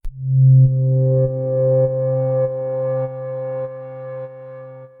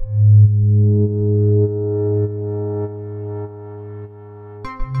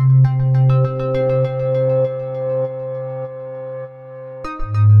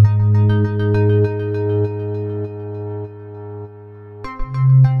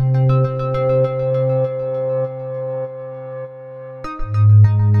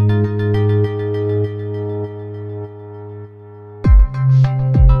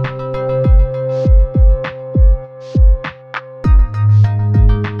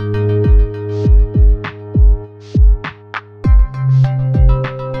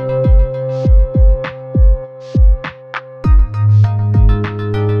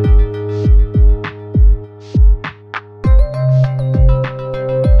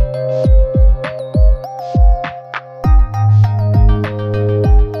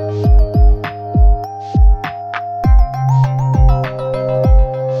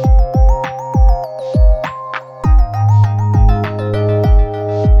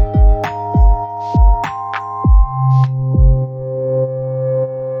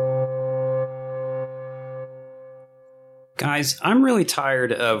Guys, I'm really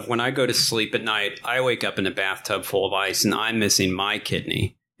tired of when I go to sleep at night, I wake up in a bathtub full of ice and I'm missing my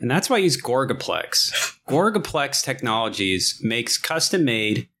kidney. And that's why I use Gorgaplex. Gorgaplex Technologies makes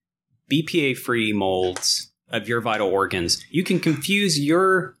custom-made, BPA-free molds of your vital organs. You can confuse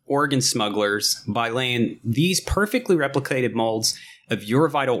your organ smugglers by laying these perfectly replicated molds of your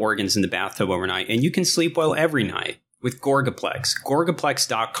vital organs in the bathtub overnight, and you can sleep well every night with Gorgaplex.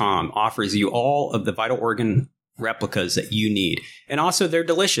 Gorgaplex.com offers you all of the vital organ replicas that you need. And also, they're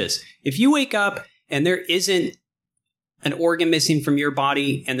delicious. If you wake up and there isn't an organ missing from your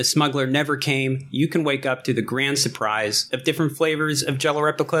body and the smuggler never came, you can wake up to the grand surprise of different flavors of Jell-O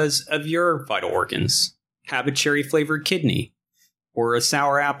replicas of your vital organs. Have a cherry-flavored kidney or a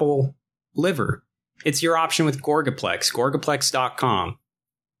sour apple liver. It's your option with Gorgaplex. Gorgaplex.com.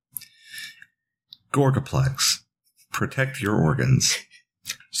 Gorgaplex. Protect your organs.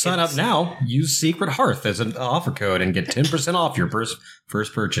 Sign up now. Use Secret Hearth as an offer code and get 10% off your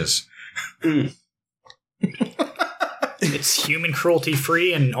first purchase. It's human cruelty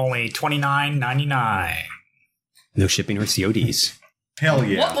free and only $29.99. No shipping or CODs. Hell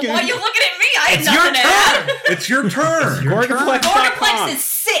yeah. Why are you looking at me? I had nothing to add. It's your turn. Gorgaplex is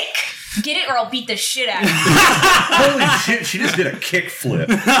sick. Get it or I'll beat the shit out of you. Holy shit, she just did a kickflip.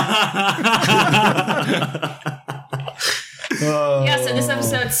 Yeah, so this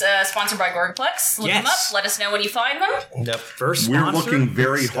episode's sponsored by Gorgaplex. Look them up. Let us know when you find them. Yep. First We're sponsor. looking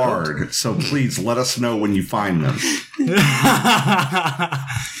very hard, so please let us know when you find them.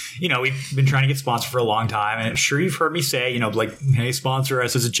 You know, we've been trying to get sponsored for a long time, and I'm sure you've heard me say, you know, like, hey, sponsor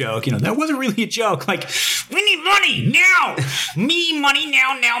us as a joke. You know, that wasn't really a joke. Like, we need money now. Me, money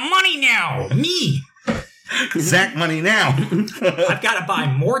now, money now. Me. Zach, money now. I've got to buy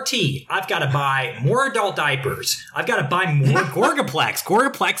more tea. I've got to buy more adult diapers. I've got to buy more Gorgaplex.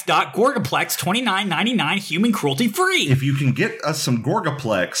 Gorgaplex, $29.99, human cruelty free. If you can get us some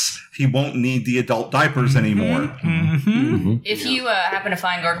Gorgaplex, he won't need the adult diapers anymore. If you happen to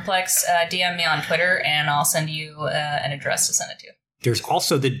find Gorgaplex, DM me on Twitter, and I'll send you an address to send it to. There's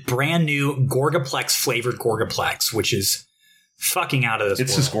also the brand new Gorgaplex flavored Gorgaplex, which is fucking out of this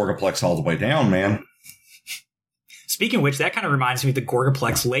It's world. just Gorgaplex all the way down, man. Speaking of which, that kind of reminds me of the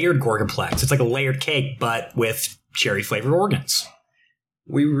Gorgaplex layered Gorgaplex. It's like a layered cake, but with cherry flavored organs.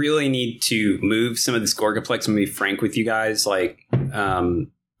 We really need to move some of this Gorgaplex, and be frank with you guys, like,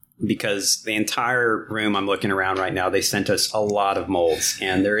 because the entire room I'm looking around right now, they sent us a lot of molds,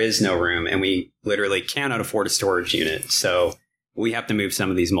 and there is no room, and we literally cannot afford a storage unit. So we have to move some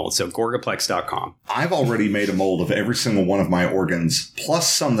of these molds. So Gorgaplex.com. I've already made a mold of every single one of my organs, plus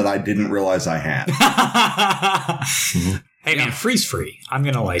some that I didn't realize I had. Hey, man, freeze free. I'm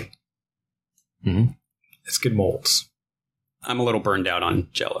going to like... It's good molds. I'm a little burned out on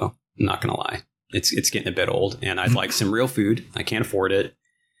Jell-O. I'm not going to lie. It's getting a bit old, and I'd like some real food. I can't afford it.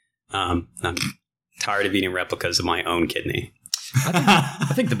 I'm tired of eating replicas of my own kidney.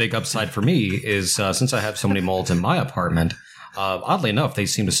 I think the big upside for me is since I have so many molds in my apartment, oddly enough, they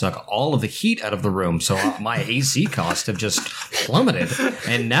seem to suck all of the heat out of the room. So my AC costs have just plummeted.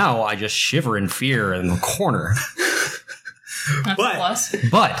 And now I just shiver in fear in the corner. That's a plus.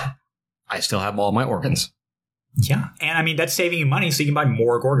 But I still have all my organs. Yeah. And I mean, that's saving you money so you can buy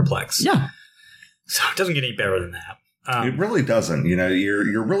more Gorgaplex. Yeah. So it doesn't get any better than that. It really doesn't. You know,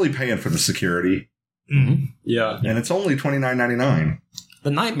 you're really paying for the security. Yeah. And it's only $29.99.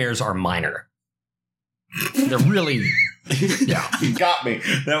 The nightmares are minor. They're really... Yeah. You got me.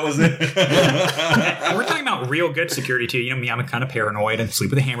 That was it. We're talking about real good security, too. You know me, I'm kind of paranoid and sleep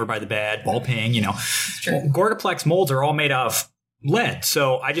with a hammer by the bed, ball ping, you know. Well, Gorgaplex molds are all made of lead,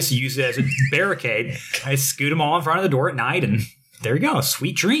 so I just use it as a barricade. I scoot them all in front of the door at night, and there you go.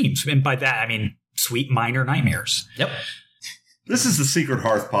 Sweet dreams. And by that, I mean sweet minor nightmares. Yep. This is the Secret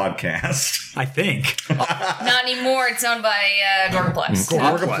Hearth podcast. I think. Not anymore. It's owned by Gorgaplex.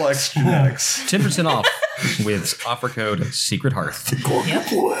 Gorgaplex Genetics. 10% off with offer code Secret Hearth.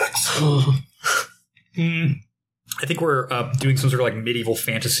 I think we're doing some sort of like medieval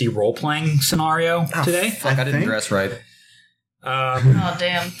fantasy role-playing scenario today. Fuck, I didn't dress right. Oh,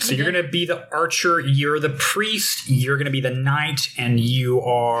 damn. So you're going to be the archer, you're the priest, you're going to be the knight, and you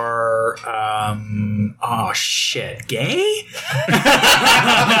are, oh shit, gay?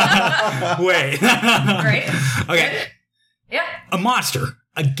 Wait. Great. Okay. Yep. A monster.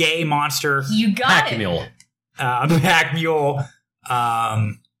 A gay monster. You got Pack it. mule. Pack mule.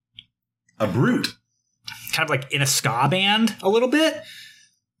 A brute. Kind of like in a ska band a little bit.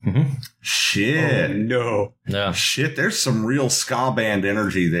 Shit. No. Yeah. Shit, there's some real ska band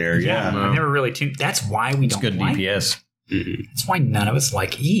energy there. Yeah. I never really tuned. That's why we It's don't good like DPS. That's why none of us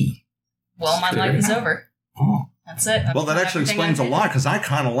like E. Well, my life is over. Oh. That's it. Well, that actually explains a lot because I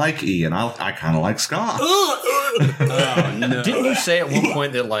kind of like E and I kind of like Scott. Oh, no. Didn't you say at one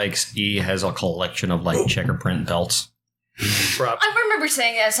point that like E has a collection of like checker print belts? I remember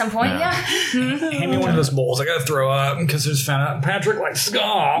saying that at some point, yeah. Hand me one of those bowls. I gotta throw up because I just found out Patrick likes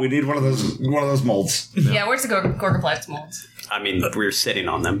Scott. We need one of those molds. Yeah, where's the Gorgaplex molds? I mean, we're sitting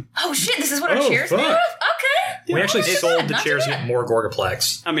on them. Oh shit, this is what our chairs made of? Okay. We actually Not too sold bad, the not too chairs to bad. get more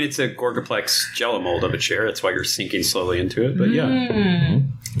Gorgaplex. I mean, it's a Gorgaplex Jello mold of a chair. That's why you're sinking slowly into it. But yeah.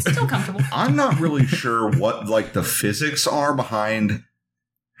 It's still comfortable. I'm not really sure what like the physics are behind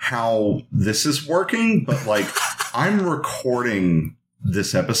how this is working, but like I'm recording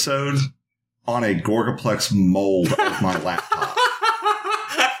this episode on a Gorgaplex mold of my laptop.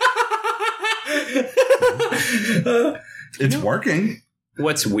 It's working.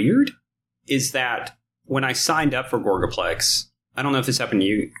 What's weird is that when I signed up for Gorgaplex, I don't know if this happened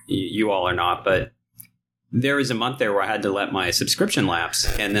to you all or not, but there was a month there where I had to let my subscription lapse,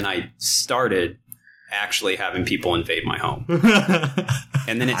 and then I started actually having people invade my home.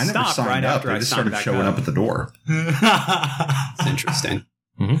 And then it I never stopped signed right up. after They I just signed started back showing up at the door. It's interesting.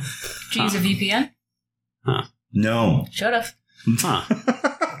 Did you use a VPN? No. Should have. Huh.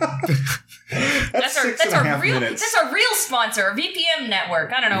 That's our 6.5 real minutes. that's our real sponsor, a VPN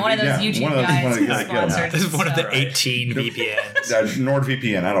network. I don't know, one of those Yeah, YouTube one of those- guys one of who those- yeah. sponsored. This is one of the stuff. 18 VPNs.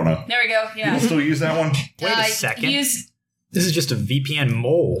 NordVPN, I don't know. There we go. Yeah. People still use that one? Wait a second. Use This is just a VPN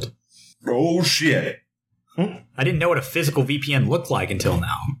mold. Oh, shit. I didn't know what a physical VPN looked like until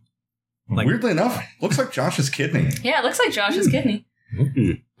now. Like- Weirdly enough, looks like Josh's kidney. Yeah, it looks like Josh's kidney.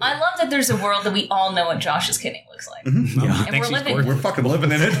 I love that there's a world that we all know what Josh's kidney looks like. Yeah, And thanks, we're he's living- gorgeous. We're fucking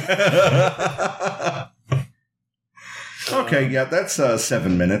living in it. Okay, yeah, that's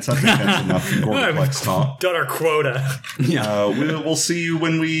 7 minutes. I think that's enough Gorgaplex talk. Done our quota. We'll see you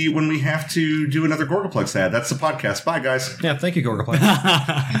when we have to do another Gorgaplex ad. That's the podcast. Bye, guys. Yeah, thank you, Gorgaplex.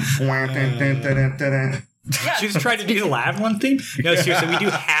 Yeah. She was trying to do the loud one theme. No, seriously, we do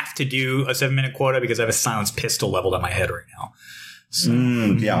have to do a 7-minute quota because I have a silenced pistol leveled at my head right now. So,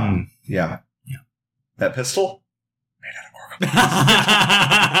 Yeah. That pistol?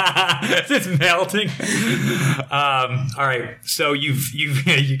 it's melting. All right, so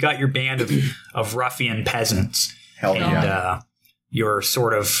you got your band of ruffian peasants Hell and yeah. your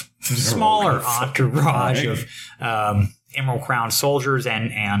sort of smaller entourage of Emerald Crown soldiers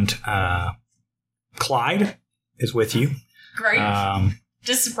and Clyde is with you. Great.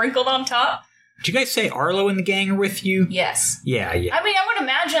 Just sprinkled on top. Did you guys say Arlo and the gang are with you? Yes. Yeah. I mean, I would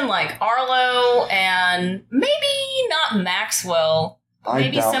imagine like Arlo and maybe not Maxwell.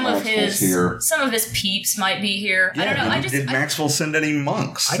 Maybe doubt some of Maxwell's here. his peeps might be here. I don't know. Did Maxwell send any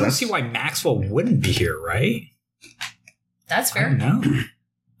monks? I don't see why Maxwell wouldn't be here, right? That's I fair. don't know.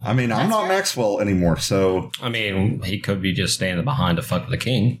 I mean, I'm That's not right. Maxwell anymore, so I mean, he could be just standing behind to fuck with the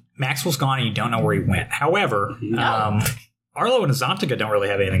king. Maxwell's gone and you don't know where he went. However, No. Arlo and Azantica don't really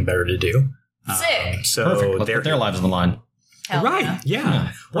have anything better to do. Sick. So Perfect. Let's they're put their lives on the line. Hell right. yeah.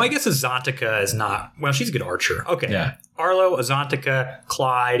 Yeah. Well, I guess Azantica is not. Well, she's a good archer. Okay. Yeah. Arlo, Azantica,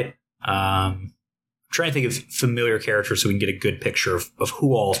 Clyde. Trying to think of familiar characters so we can get a good picture of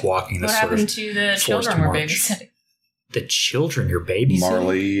who all is walking What this sort happened of to the forced children we're march. babysitting? The children you're babysitting.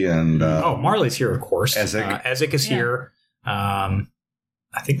 Marley and Oh, Marley's here, of course. Ezek. Ezek is Yeah. here.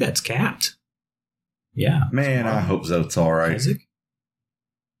 I think that's Capped. Yeah. man, I hope Zote's all right. Ezek?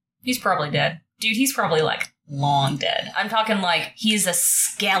 He's probably dead. Dude, he's probably like long dead. I'm talking like he's a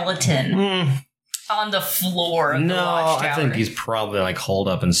skeleton on the floor of the No, watchtower. I think he's probably like holed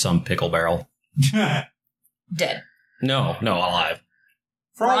up in some pickle barrel. dead. No, alive.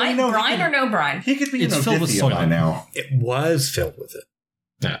 Brine or no brine? He could be It's in filled with Odithia soil. by now. It was filled with it.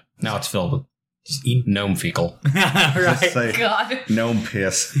 Yeah. Now it's filled with Just eat. gnome fecal. Just right. say God. gnome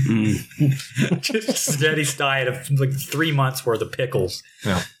piss. Just steady diet of like 3 months worth of pickles.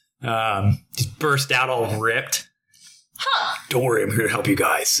 Yeah. Just burst out all ripped. Huh. Don't worry, I'm here to help you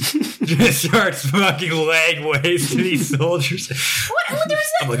guys. Just starts fucking leg waves to these soldiers. What? Oh,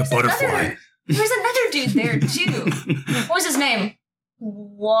 I'm like a butterfly. There's another dude there too. What was his name?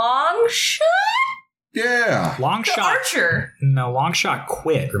 Longshot? Yeah. Long The shot. archer. No, long shot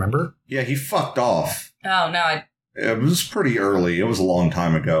quit. Remember? Yeah, he fucked off. Oh no, It was pretty early. It was a long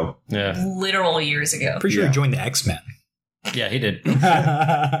time ago. Yeah. literal years ago. Pretty sure Yeah. he joined the X-Men. Yeah, he did.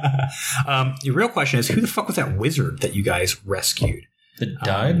 The real question is, who the fuck was that wizard that you guys rescued It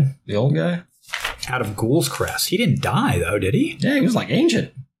died? The old guy? out of Ghoul's Crest? He didn't die though, did he? Yeah, he was like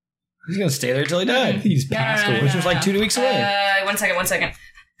ancient. He's going to stay there until he died. He's passed away. Which was like 2 weeks away. One second.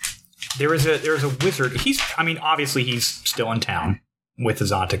 There was a wizard. Obviously he's still in town with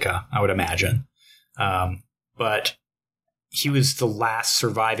Azantica, I would imagine. But but he was the last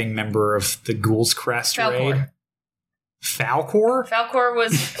surviving member of the Ghoul's Crest raid. Falcor? Falcor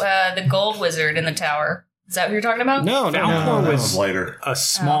was the gold wizard in the tower. Is that what you're talking about? No, Falcor That was was later. a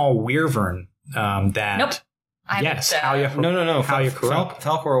small wyvern that... Nope. I Yes, haven't, No. How you corrupt?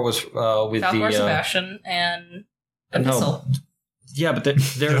 Falcor was with Falcor, the... Sebastian, and no. Abyssal. Yeah, but they're...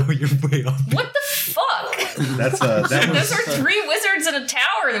 No, you're way off. What the fuck? That Those was, are 3 wizards in a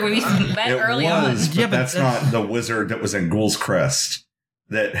tower that we met it early was, on. but Yeah, but that's that- not the wizard that was in Ghoul's Crest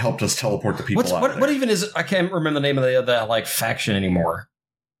that helped us teleport the people out. What even is... I can't remember the name of that like faction anymore.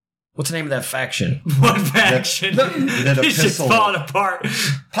 What's the name of that faction? What faction? that It's just epistle- falling apart.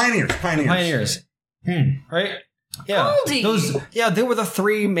 Pioneers. Right? Yeah. Goldie. They were the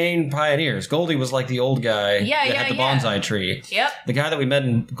 3 main pioneers. Goldie was like the old guy that had the bonsai tree. Yep. The guy that we met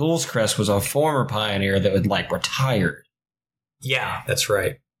in Ghoul's Crest was a former pioneer that had like retired. Yeah, that's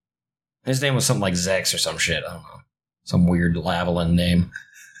right. His name was something like Zex or some shit. I don't know. Some weird Lavalin name.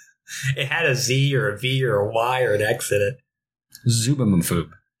 It had a Z or a V or a Y or an X in it.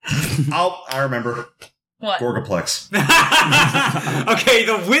 Zubamumfoob. I remember. What? Gorgaplex. Okay,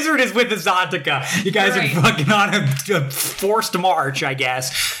 the wizard is with the Zantica. You guys Right. are fucking on a forced march, I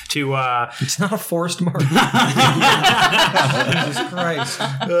guess, to It's not a forced march. Jesus Christ.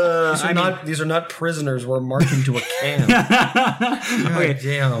 These are not prisoners. We're marching to a camp. Okay,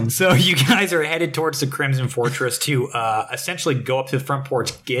 Damn. so you guys are headed towards the Crimson Fortress to essentially go up to the front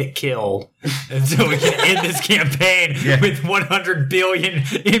porch, get killed, and so we can end this campaign with 100 billion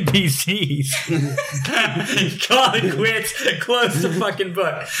NPCs. Call it quits. Close the fucking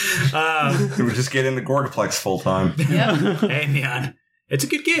book. We would just get into Gorgaplex full time. Yep. Hey man, it's a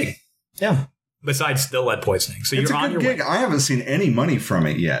good gig. Yeah. Besides the lead poisoning, so It's you're a on good your gig. I haven't seen any money from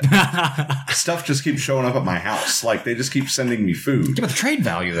it yet. Stuff just keeps showing up at my house. Like, they just keep sending me food. Yeah, but the trade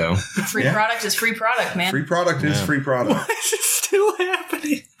value, though. Free Yeah. product is free product, man. Free product is free product. Why is it still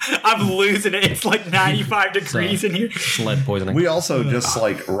happening? I'm losing it. It's like 95 degrees in here. It's lead poisoning. We also just,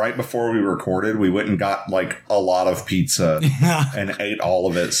 like, right before we recorded, we went and got, like, a lot of pizza and ate all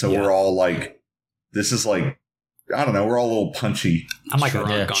of it. So we're all like, this is like, I don't know, we're all a little punchy. I'm like Drunk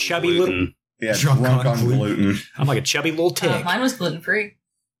a on chubby gluten. little. Yeah, Drunk drunk on on gluten. I'm like a chubby little tick. Mine was gluten free.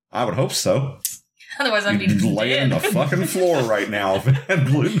 I would hope so. Otherwise, I'd be You'd lay on the dead. fucking floor right now if it had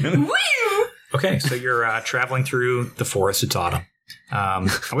gluten in it. Woo! Okay, so you're traveling through the forest. It's autumn. I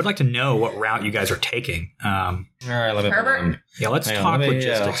would like to know what route you guys are taking. All right, let me... Herbert? Yeah, let's Hang talk on, let me,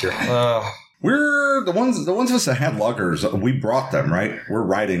 logistics here. We're the ones of us that had luggers. We brought them, right? We're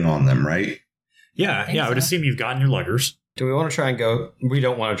riding on them, right? Yeah, think I would so. assume you've gotten your luggers. Do we want to try and go... We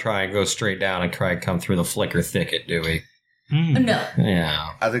don't want to try and go straight down and try and come through the flicker thicket, do we? No. Yeah.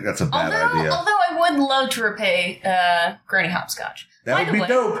 I think that's a bad Although idea. I would love to repay Granny Hopscotch. That By would the be way-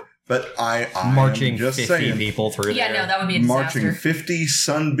 dope. But I Marching am just 50 saying, people through Yeah, there. no, that would be a disaster. marching 50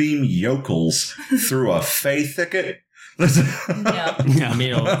 sunbeam yokels through a fey thicket. Yeah. I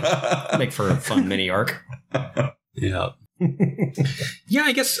mean, it'll make for a fun mini arc. Yeah. Yeah,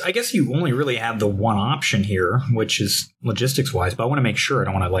 I guess you only really have the one option here, which is logistics wise. But I want to make sure I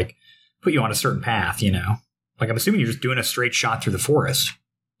don't want to like put you on a certain path. You know, like I'm assuming you're just doing a straight shot through the forest.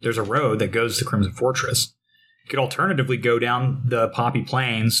 There's a road that goes to Crimson Fortress. You could alternatively go down the Poppy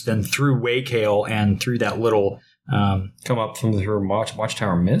Plains, then through Wakehill and through that little. Come up from the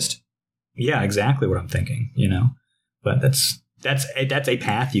Watchtower Mist? Yeah, exactly what I'm thinking. You know, but that's a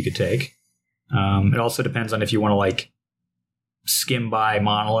path you could take. It also depends on if you want to like skim by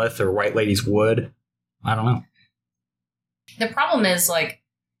Monolith or White Lady's Wood. I don't know. The problem is, like,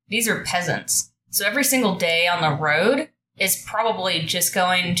 these are peasants. So every single day on the road is probably just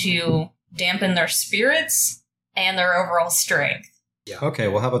going to dampen their spirits and their overall strength. Okay,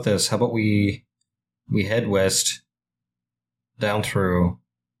 well, how about this? How about we head west, down through,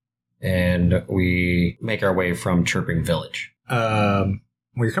 and we make our way from Chirping Village. Well,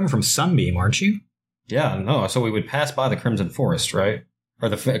 you're coming from Sunbeam, aren't you? Yeah, no, so we would pass by the Crimson Forest, right? Or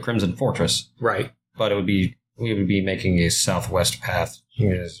the Crimson Fortress. Right. But we would be making a southwest path.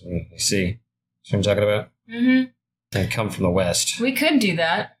 You see what I'm talking about? Mm-hmm. And come from the west. We could do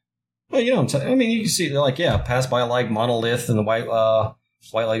that. Well, you know what I'm saying? I mean, you can see, like, yeah, pass by, like, Monolith and the White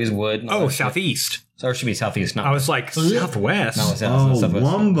Lady's Wood. Oh, southeast. So it should be southeast, not I was like, southwest. No, it's southwest.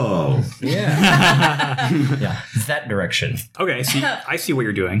 Wumbo. Yeah. Yeah, that direction. Okay, so I see what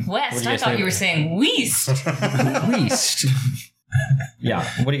you're doing. West. What do you I guys thought think? you were saying west. East. Yeah,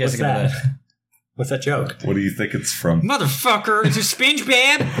 what do you guys What's think about that? that? What's that joke? What do you think it's from? Motherfucker, it's a spinge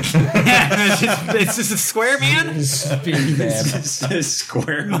bab. It's just a square man.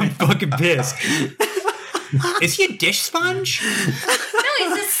 Square. I'm fucking pissed. Is he a dish sponge? No,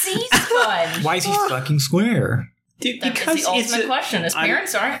 he's a sea sponge. Sponge. Why is he fucking square? Dude, That because is the ultimate it's question. His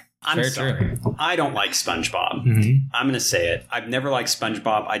parents are. I'm Very sorry. I don't like SpongeBob. Mm-hmm. I'm going to say it. I've never liked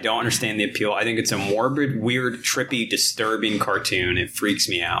SpongeBob. I don't understand the appeal. I think it's a morbid, weird, trippy, disturbing cartoon. It freaks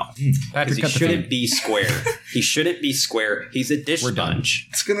me out. Because he shouldn't be square. He shouldn't be square. He's a dish sponge.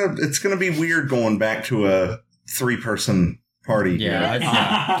 It's gonna be weird going back to a 3-person party. Yeah.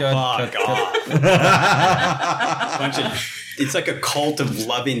 Fuck off. Bunch of, it's like a cult of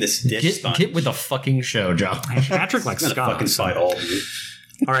loving this dish sponge. Get with the fucking show, John. Patrick likes I'm gonna fucking Scott. fight all of you.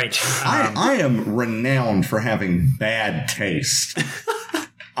 All right. I am renowned for having bad taste.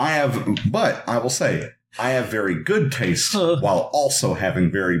 But I will say, I have very good taste while also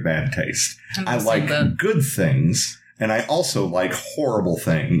having very bad taste. I like good things, and I also like horrible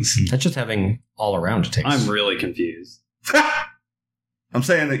things. That's just having all around taste. I'm really confused. I'm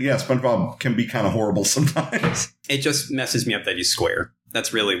saying that, yeah, SpongeBob can be kind of horrible sometimes. It just messes me up that he's square.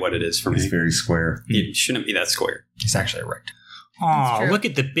 That's really what it is for He's me. very square. It shouldn't be that square. It's actually right. Oh, true. look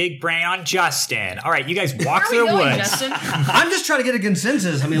at the big brain on Justin. All right, you guys walk Where through are the we going, woods. Justin? I'm just trying to get a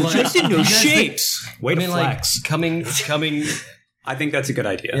consensus. I mean, like, Justin knows you guys think- shapes. Way I mean, to like, flex. coming, I think that's a good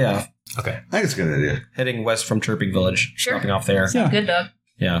idea. yeah, Okay. I think it's a good idea. heading west from Chirping Village, Sure. dropping off there. Yeah. Good dog.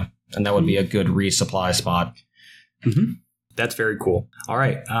 Yeah, and that would be a good resupply spot. That's very cool. All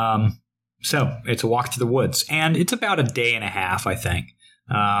right. So it's a walk through the woods, and it's about a day and a half, I think.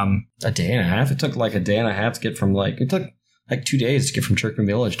 A day and a half? It took like a day and a half to get from it took like 2 days to get from Chirping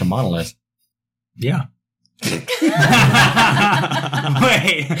Village to Monolith. Yeah.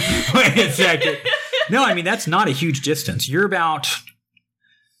 wait a second. No, I mean that's not a huge distance. You're about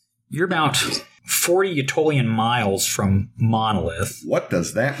 40 Utolian miles from Monolith. What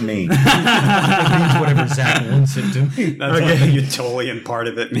does that mean? Whatever Zach wants it to be. That's what the Utolian part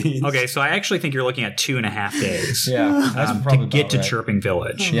of it means. Okay, so I actually think you're looking at 2.5 days Yeah, that's to probably get about to right. Chirping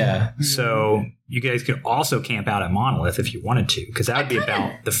Village. Yeah, So you guys could also camp out at Monolith if you wanted to, because that would be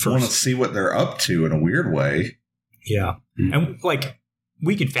about the I want to first. see what they're up to in a weird way. Yeah, and like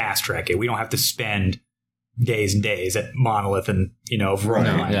we can fast track it. We don't have to spend days and days at Monolith and Right.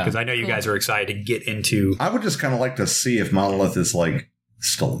 Yeah. because I know you guys are excited to get into. I would just kind of like to see if Monolith is like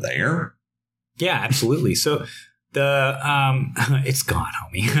still there. Yeah, absolutely. So the it's gone,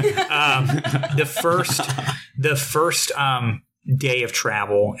 homie. The first day of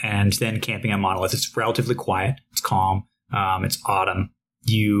travel and then camping on Monolith. It's relatively quiet. It's calm. It's autumn.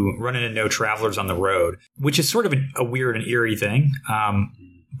 You run into no travelers on the road, which is sort of a weird and eerie thing.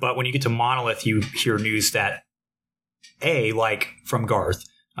 But when you get to Monolith, you hear news that like from Garth,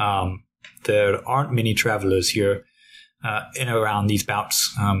 there aren't many travelers here in and around these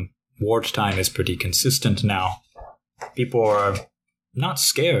bouts. Wartime is pretty consistent now. People are not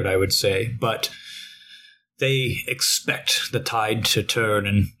scared, I would say, but they expect the tide to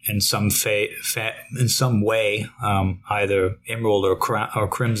turn in some in some way, either Emerald or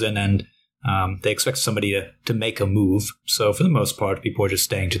Crimson, and they expect somebody to make a move. So for the most part, people are just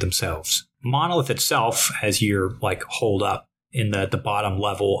staying to themselves. Monolith itself, as you're like holed up in the bottom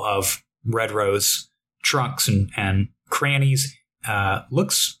level of Red Rose trunks and crannies,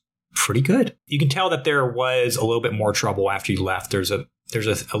 looks pretty good. You can tell that there was a little bit more trouble after you left. There's a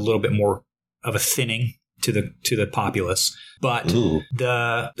little bit more of a thinning to the populace, but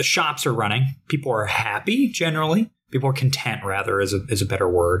the shops are running. People are happy generally. People are content, rather, is a better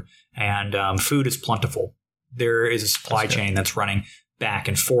word. And food is plentiful. There is a supply chain that's running back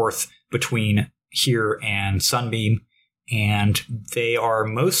and forth between here and Sunbeam, and they are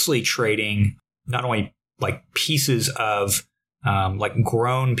mostly trading not only like pieces of like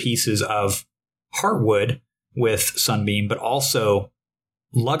grown pieces of heartwood with Sunbeam, but also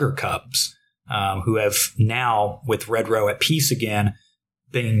lugger cubs who have now, with Red Row at peace again,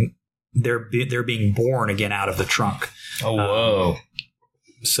 they're being born again out of the trunk. Oh, whoa.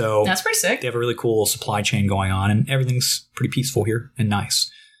 So That's pretty sick. they have a really cool supply chain going on, and everything's pretty peaceful here and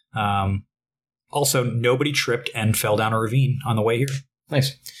nice. Also, nobody tripped and fell down a ravine on the way here.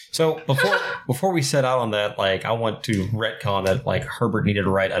 Nice. So before we set out on that, like, I want to retcon that, like, Herbert needed to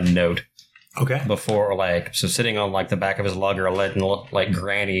write a note Okay. before, like, so sitting on, like, the back of his lugger, letting, like,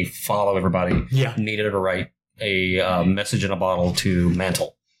 Granny follow everybody, Yeah. needed to write a message in a bottle to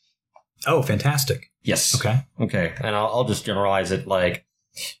Mantle. Oh, fantastic. Yes. Okay. Okay. And I'll just generalize it, like,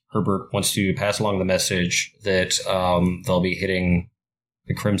 Herbert wants to pass along the message that they'll be hitting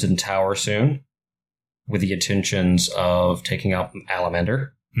the Crimson Tower soon with the intentions of taking out Alamander.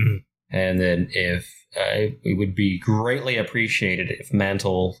 Mhm. And then it would be greatly appreciated if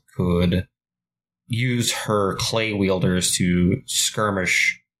Mantle could use her clay wielders to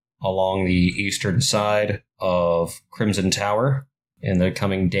skirmish along the eastern side of Crimson Tower in the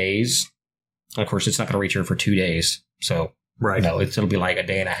coming days And of course, it's not going to reach here for 2 days. So, Right. it'll be like a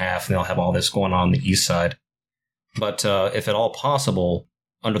day and a half, and they'll have all this going on the east side. But if at all possible,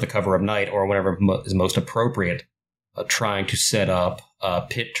 under the cover of night or whatever is most appropriate, trying to set up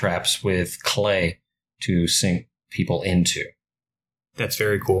pit traps with clay to sink people into. That's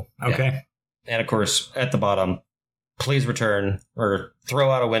very cool. Okay. And of course, at the bottom, please return or throw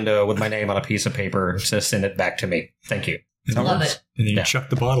out a window with my name on a piece of paper to send it back to me. Thank you. Love it. And then you Yeah. chuck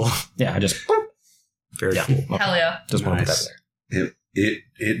the bottle. Yeah, I just Very Yeah. cool. Okay. Hell yeah. just want to put Nice. that there.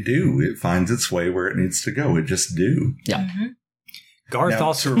 It finds its way where it needs to go. It just do. Mhm. Garth Now,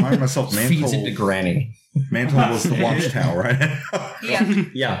 also to remind myself, Feeds into Mantle Granny. was the watchtower, right? Yeah.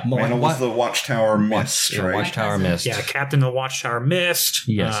 Yeah, Mantle was the watchtower mist, right? Watchtower Mist. Yeah, Captain of the Watchtower Mist.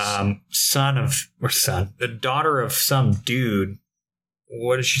 Yes. The daughter of some dude.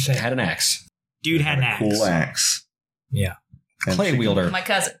 What did she say? Had an axe. Dude had an axe. Cool axe. Yeah. And Clay she- wielder. My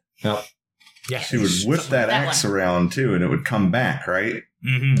cousin. Yep. Yeah. She would whip that That axe around too, and it would come back, right?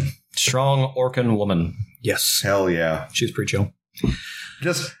 Mm-hmm. Strong Orcan woman. Yes. Hell yeah! She was pretty chill.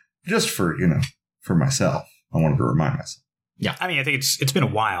 Just for for myself, I wanted to remind myself. I mean, I think it's been a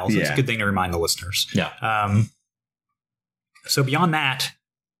while, so it's a Yeah. good thing to remind the listeners. Yeah. So beyond that,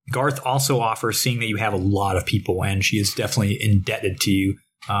 Garth also offers, seeing that you have a lot of people, and she is definitely indebted to you.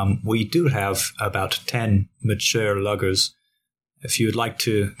 We do have about 10 mature luggers. If you would like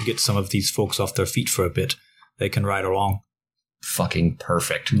to get some of these folks off their feet for a bit, they can ride along. Fucking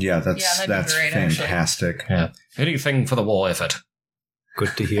perfect. Yeah, Yeah, that'd be great, actually. fantastic. Yeah. Anything for the war effort.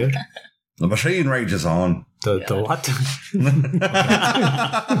 Good to hear. The machine rages on. The what?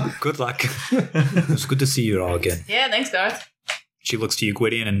 Good luck. It's good to see you all again. Yeah, thanks, Garth. She looks to you,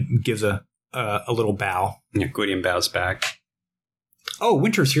 Gwydion, and gives a little bow. Yeah, Gwydion bows back. Oh,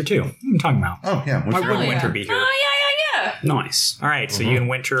 Winter's here too. What am I talking about? Oh yeah, Why which wouldn't one? Winter be here? Oh, yeah. Nice. All right, so you and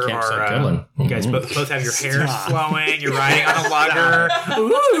Winter Can't stop are killing. you guys both have your hair Stop. flowing. You're riding on a lugger.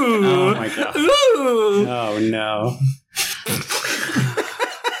 Ooh, Oh my god. ooh. Oh no.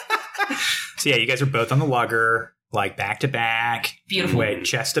 So yeah, you guys are both on the lugger, like back to back. Beautiful. Wait,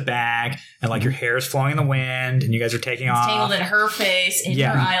 chest to back, and like your hair is flowing in the wind, and you guys are taking It's off. tangled in her face, in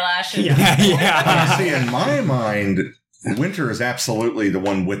Yeah. her eyelashes. Yeah. See, in my mind, Winter is absolutely the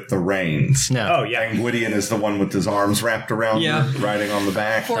one with the reins. No. Oh yeah. And Gwydion is the one with his arms wrapped around Yeah. her, riding on the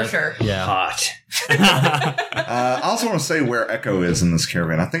back. For sure. Yeah. Hot. I also want to say where Echo is in this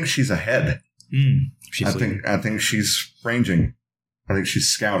caravan. I think she's ahead. She's I think she's ranging. I think she's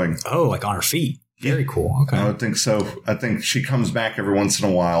scouting. oh, like on her feet. Very cool. Okay. I would think so. I think she comes back every once in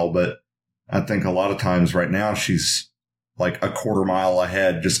a while, but I think a lot of times right now she's like a quarter mile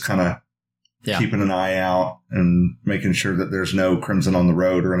ahead, just kind of keeping an eye out and making sure that there's no crimson on the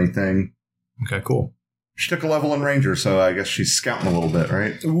road or anything. Okay. Cool. She took a level in Ranger, so I guess she's scouting a little bit,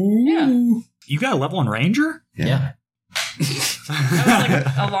 right? Yeah. You got a level in Ranger? Yeah. That was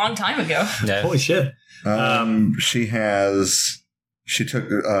like a long time ago. Yeah. Holy shit. She has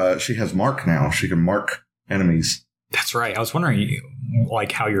mark now. She can mark enemies. That's right. I was wondering,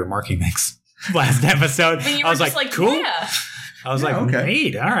 like, how your marking mix last episode. But you I were was just like, like, cool. yeah. I was Yeah, like, okay.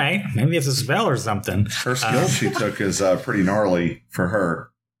 neat. All right. Maybe it's a spell or something. Her skill she took is pretty gnarly for her.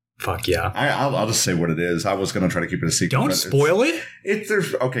 Fuck yeah. I'll just say what it is. I was going to try to keep it a secret. Don't but spoil it.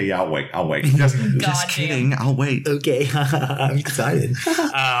 There's okay. Yeah, I'll wait. Just Goddamn. kidding. I'll wait. Okay. I'm excited.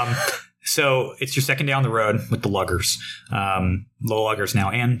 So it's your second day on the road with the luggers, low luggers now,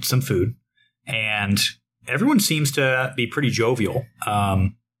 and some food. And everyone seems to be pretty jovial,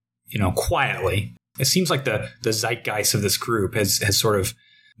 quietly. It seems like the zeitgeist of this group has sort of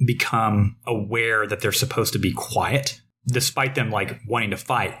become aware that they're supposed to be quiet. Despite them like wanting to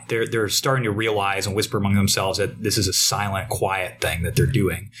fight, they're starting to realize and whisper among themselves that this is a silent, quiet thing that they're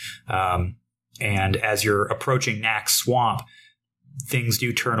doing. And as you're approaching Nax Swamp, things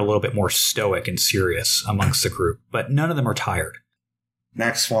do turn a little bit more stoic and serious amongst the group. But none of them are tired.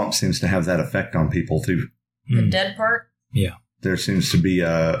 Nax Swamp seems to have that effect on people too. The dead part? Yeah. There seems to be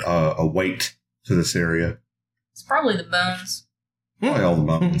a weight to this area. It's probably the bones. Probably all the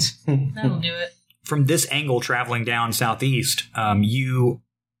bones. That'll do it. From this angle, traveling down southeast,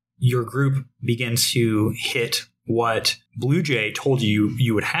 your group begins to hit what Blue Jay told you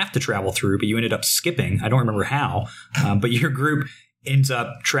you would have to travel through, but you ended up skipping. I don't remember how, but your group ends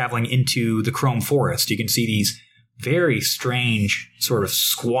up traveling into the Chrome Forest. You can see these very strange, sort of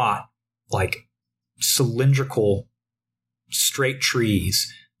squat, like cylindrical, straight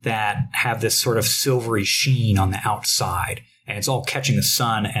trees that have this sort of silvery sheen on the outside, and it's all catching the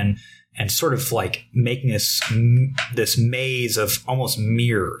sun and sort of like making this maze of almost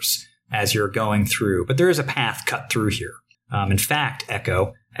mirrors as you're going through. But there is a path cut through here. In fact,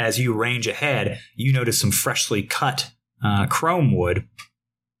 Echo, as you range ahead, you notice some freshly cut chrome wood.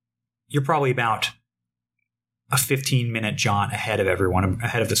 You're probably about a 15-minute jaunt ahead of everyone,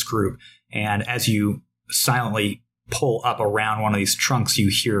 ahead of this group. And as you silently pull up around one of these trunks, you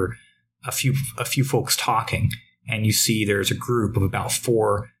hear a few folks talking, and you see there's a group of about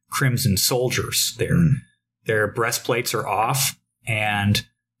 4 Crimson soldiers there. Their breastplates are off, and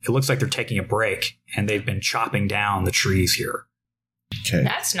it looks like they're taking a break, and they've been chopping down the trees here. Okay.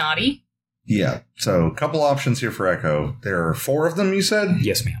 That's naughty. Yeah. So a couple options here for Echo. There are 4 of them, you said?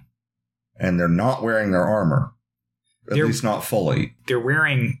 Yes, ma'am. And they're not wearing their armor. At least not fully. They're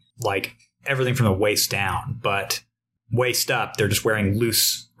wearing, like, everything from the waist down, but waist up, they're just wearing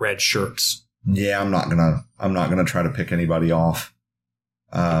loose red shirts. Yeah, I'm not gonna try to pick anybody off.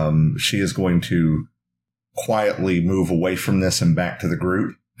 She is going to quietly move away from this and back to the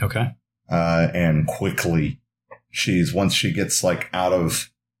group. Okay. And quickly, once she gets like out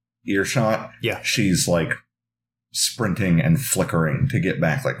of earshot, she's like sprinting and flickering to get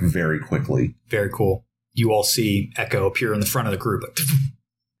back like very quickly. Very cool. You all see Echo appear in the front of the group.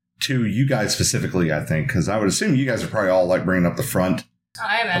 To you guys specifically, I think, because I would assume you guys are probably all like bringing up the front.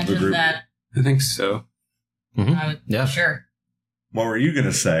 I imagine that. I think so. Yeah. Sure. What were you going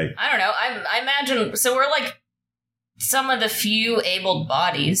to say? I don't know. I imagine, so we're like some of the few abled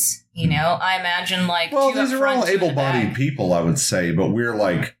bodies, you know? I imagine like. Well, two these up are front, all two in the able-bodied back. people, I would say, but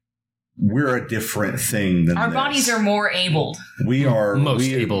we're a different thing than Our this. bodies are more abled. We are Most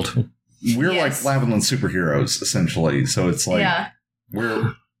abled. We're Yes. like Lavalin superheroes, essentially. So it's like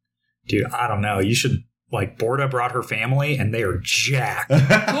we're. Dude, I don't know. You should, like, Borda brought her family, and they are jacked.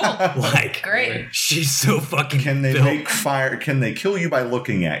 Cool. Like, Great. she's so fucking Can they built. make fire? Can they kill you by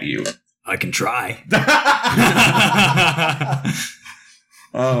looking at you? I can try.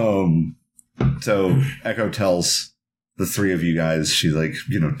 So Echo tells the 3 of you guys, she's like,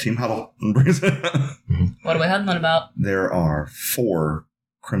 team huddle. What are we huddling about? There are 4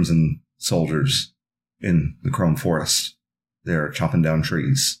 Crimson soldiers in the Chrome Forest. They're chopping down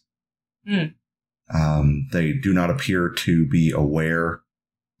trees. They do not appear to be aware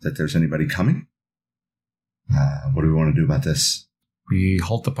that there's anybody coming. What do we want to do about this? We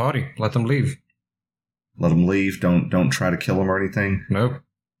halt the party. Let them leave. Let them leave. Don't try to kill them or anything. No,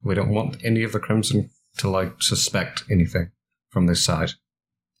 we don't want any of the Crimson to, suspect anything from this side.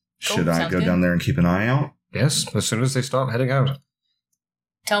 Should I sounds go good. down there and keep an eye out? Yes, as soon as they start heading out.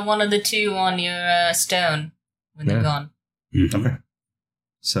 Tell one of the 2 on your stone when they're gone. Okay.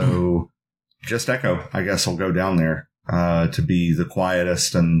 So, just Echo, I guess, will go down there to be the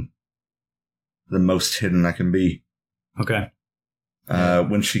quietest and the most hidden I can be. Okay.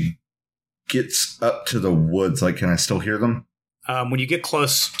 When she gets up to the woods, can I still hear them? When you get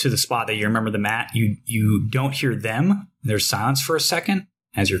close to the spot that you remember the mat, you don't hear them. There's silence for a second.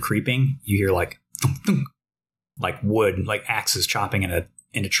 As you're creeping, you hear like thunk, thunk, like wood, like axes chopping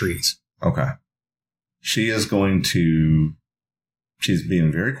into trees. Okay. She's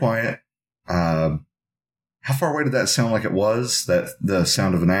being very quiet. How far away did that sound like it was? The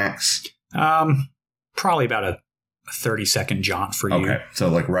sound of an axe? Probably about a 30-second jaunt for you. Okay. So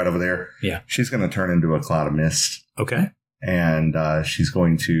right over there? Yeah. She's going to turn into a cloud of mist. Okay. And she's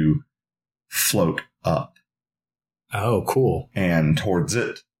going to float up. Oh, cool. And towards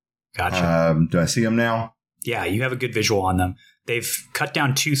it. Gotcha. Do I see them now? Yeah, you have a good visual on them. They've cut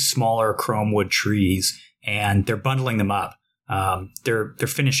down 2 smaller chrome wood trees, and they're bundling them up. They're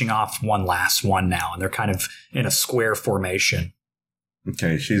finishing off one last one now, and they're kind of in a square formation.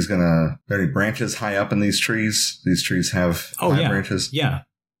 Okay, she's gonna. Are there any branches high up in these trees? These trees have high branches? Yeah.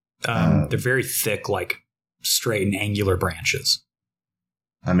 They're very thick, like straight and angular branches.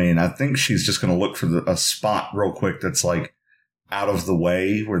 I mean, I think she's just gonna look for a spot real quick that's out of the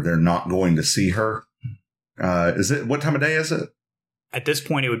way where they're not going to see her. What time of day is it? At this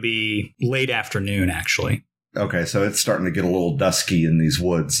point, it would be late afternoon, actually. Okay, so it's starting to get a little dusky in these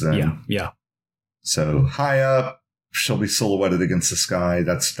woods then. Yeah. So high up, she'll be silhouetted against the sky.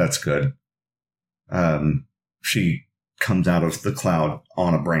 That's good. She comes out of the cloud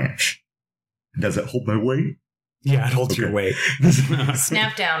on a branch. Does it hold my weight? Yeah, it holds your weight.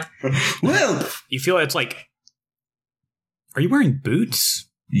 Snap down. Well, You feel it's like... Are you wearing boots?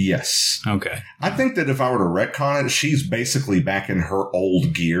 yes. Okay. I think that if I were to retcon it, she's basically back in her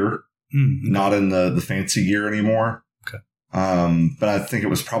old gear, not in the fancy gear anymore. Okay. But I think it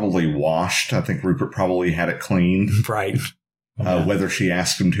was probably washed. I think Rupert probably had it cleaned, Right. whether she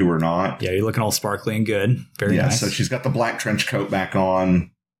asked him to or not. Yeah, you're looking all sparkly and good. Very nice. So she's got the black trench coat back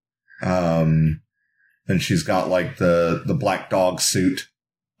on. And she's got the black dog suit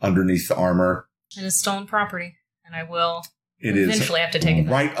underneath the armor. It is stolen property, and I will It We is eventually have to take it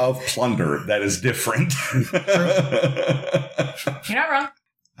back. right of plunder. That is different. You're not wrong.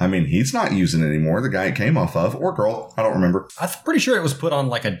 I mean, he's not using it anymore. The guy it came off of, or girl, I don't remember. I'm pretty sure it was put on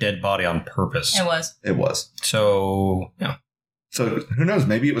like a dead body on purpose. It was. It was. So, yeah. So who knows?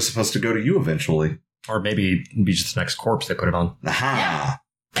 Maybe it was supposed to go to you eventually. Or maybe it'd be just the next corpse they put it on. Aha.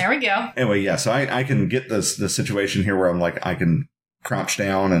 There we go. Anyway, yeah. So I can get the situation here where I'm like, I can crouch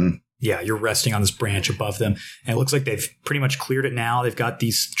down and Yeah, you're resting on this branch above them. And it looks like they've pretty much cleared it now. They've got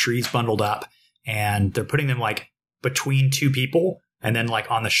these trees bundled up and they're putting them like between two people and then like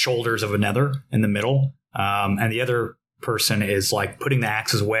on the shoulders of another in the middle. And the other person is like putting the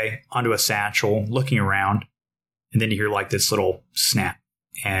axes away onto a satchel, looking around. And then you hear like this little snap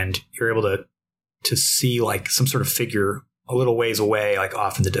and you're able to see like some sort of figure a little ways away, like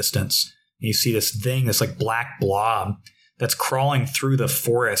off in the distance. And you see this thing, this like black blob that's crawling through the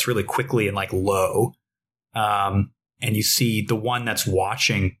forest really quickly and like low. And you see the one that's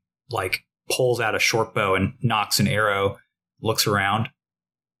watching like pulls out a short bow and knocks an arrow, looks around.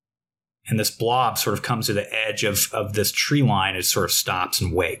 And this blob sort of comes to the edge of this tree line and sort of stops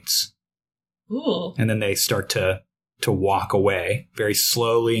and waits. Ooh. And then they start to walk away very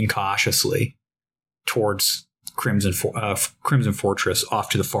slowly and cautiously towards Crimson Fortress off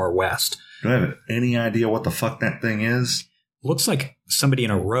to the far west. do I have any idea what the fuck that thing is? Looks like somebody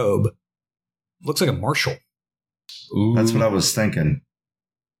in a robe. Looks like a marshal. Ooh. That's what I was thinking.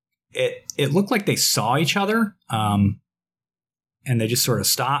 It looked like they saw each other, and they just sort of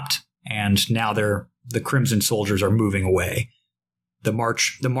stopped. And now the Crimson soldiers are moving away. The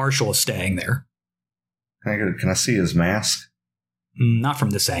marshal is staying there. Can I see his mask? Not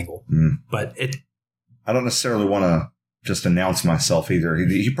from this angle, but I don't necessarily want to just announce myself either.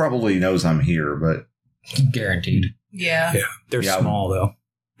 He probably knows I'm here, but Guaranteed. Yeah. they're Yeah. small though.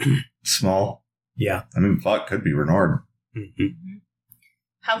 small. Yeah. I mean, fuck, could be Renard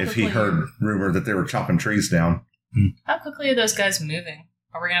How if quickly? he heard rumor that they were chopping trees down. How quickly are those guys moving?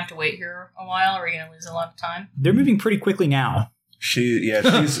 Are we gonna have to wait here a while? Are we gonna lose a lot of time? They're moving pretty quickly now. She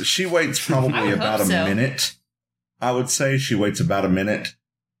waits I probably would about hope a so. minute. I would say she waits about a minute.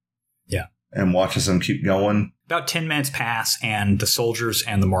 Yeah. And watches them keep going. About 10 minutes pass, and the soldiers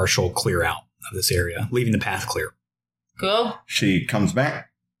and the marshal clear out of this area, leaving the path clear. Cool. She comes back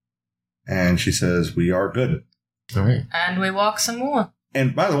and she says, "We are good." All right. And we walk some more.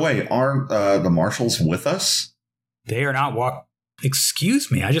 And by the way, are the marshals with us? They are not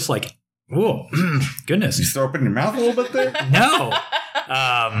Excuse me. I just like, whoa, Did goodness. you throw up in your mouth a little bit there? No.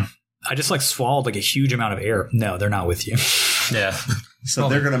 I just like swallowed like a huge amount of air. No, they're not with you. Yeah. So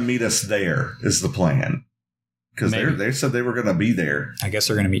they're going to meet us there is the plan. Because Maybe. they said they were going to be there. I guess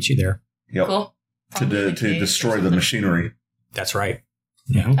they're going to meet you there. Yep. Cool. Probably To the cave or destroy the something. machinery That's right.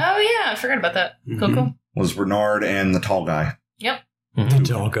 Yeah. Oh yeah, I forgot about that. Cool, Mhm. cool. was Renard and the tall guy. Yep. The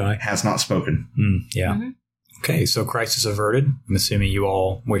tall guy. Has not spoken. Yeah. Mhm. Okay, so crisis averted. I'm assuming you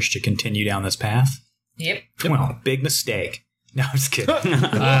all wish to continue down this path. Yep. Well, big mistake. No, I'm just kidding.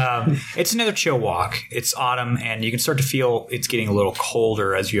 It's another chill walk. It's autumn, and you can start to feel it's getting a little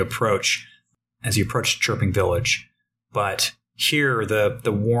colder as you approach Chirping Village. But here,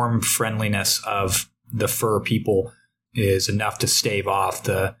 the warm friendliness of the fur people is enough to stave off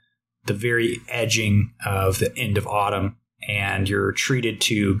the very edging of the end of autumn. And you're treated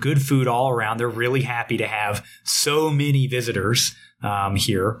to good food all around. They're really happy to have so many visitors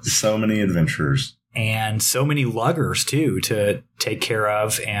here. So many adventurers. And so many luggers too to take care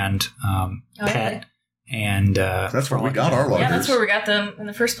of and pet. And That's where we got our luggers. Yeah, that's where we got them in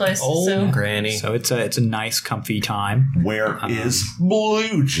the first place. Oh, so Granny. so it's a nice, comfy time. Where is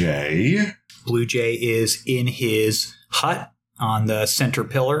Blue Jay? Blue Jay is in his hut on the center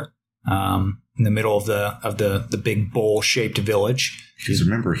pillar, in the middle of the big bowl-shaped village. Because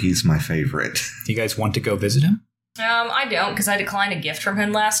remember, he's my favorite. You guys want to go visit him? I don't, because I declined a gift from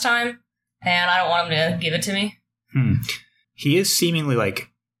him last time, and I don't want him to give it to me. He is seemingly like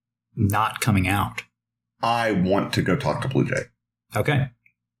not coming out. I want to go talk to Blue Jay. Okay.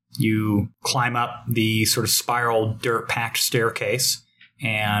 You climb up the sort of spiral dirt-packed staircase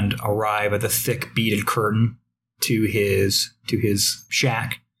and arrive at the thick beaded curtain to his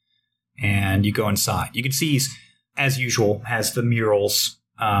shack, and you go inside. You can see he's, as usual, has the murals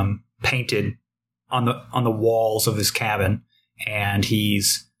painted on the walls of his cabin, and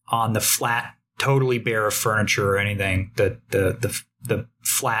he's on the flat, totally bare of furniture or anything, the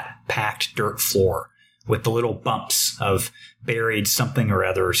flat packed dirt floor with the little bumps of buried something or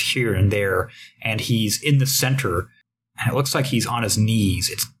others here and there, and he's in the center, and it looks like he's on his knees.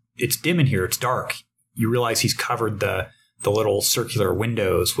 It's dim in here. It's dark. You realize he's covered the little circular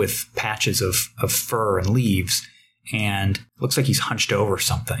windows with patches of fur and leaves, and looks like he's hunched over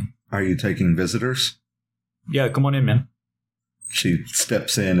something. Are you taking visitors? Yeah, come on in, man. She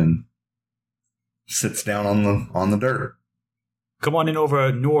steps in and sits down on the dirt. Come on in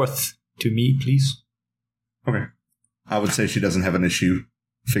over north to me, please. Okay. I would say she doesn't have an issue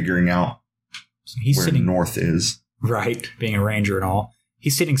figuring out So he's where sitting north is. right, being a ranger and all.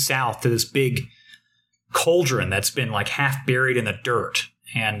 He's sitting south to this big cauldron that's been like half buried in the dirt,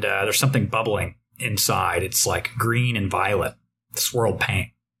 and there's something bubbling inside. It's like green and violet, swirled paint.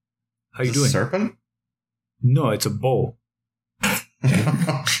 How you Is it doing? a serpent? No, it's a bowl.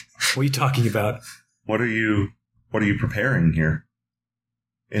 What are you talking about? What are you preparing here?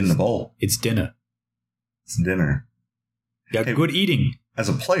 In the bowl. It's dinner. It's dinner. Yeah, Hey, good eating. As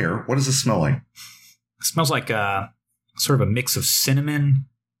a player, what does it smell like? It smells like sort of a mix of cinnamon,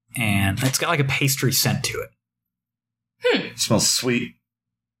 and it's got like a pastry scent to it. It smells sweet.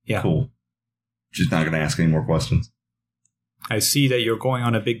 Yeah. Cool. She's not going to ask any more questions. I see that you're going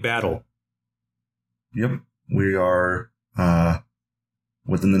on a big battle. Yep. We are,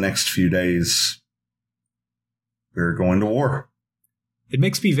 within the next few days, we're going to war. It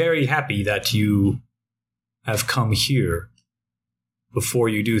makes me very happy that you have come here before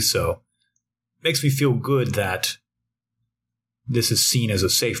you do so. It makes me feel good that this is seen as a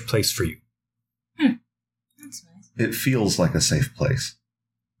safe place for you. That's nice. It feels like a safe place.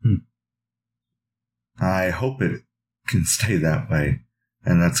 I hope it can stay that way.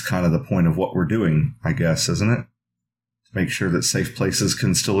 And that's kind of the point of what we're doing, I guess, isn't it? To make sure that safe places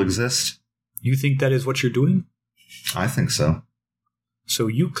can still exist. You think that is what you're doing? I think so. So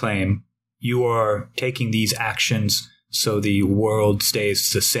you claim you are taking these actions so the world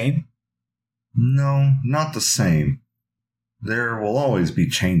stays the same? No, not the same. There will always be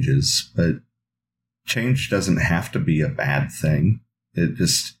changes, but change doesn't have to be a bad thing.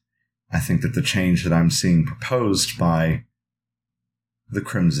 I think that the change that I'm seeing proposed by the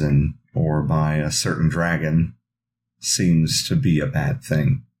Crimson or by a certain dragon seems to be a bad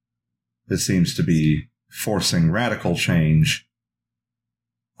thing. It seems to be forcing radical change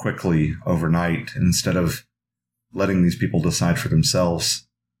quickly overnight instead of letting these people decide for themselves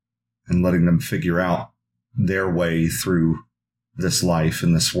and letting them figure out their way through this life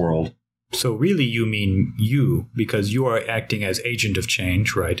in this world. So really you mean you, because you are acting as agent of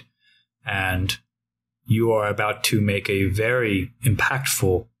change, right? And you are about to make a very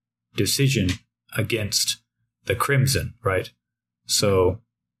impactful decision against the Crimson, right? So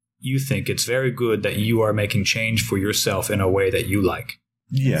you think it's very good that you are making change for yourself in a way that you like.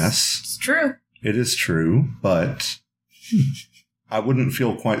 Yes, It's true. it is true, but I wouldn't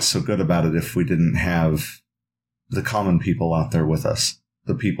feel quite so good about it if we didn't have the common people out there with us.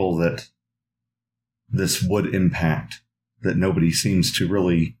 The people that this would impact, that nobody seems to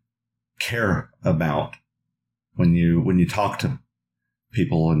really care about. When you talk to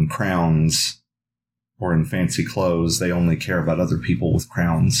people in crowns or in fancy clothes, they only care about other people with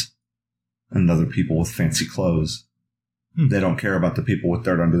crowns and other people with fancy clothes. They don't care about the people with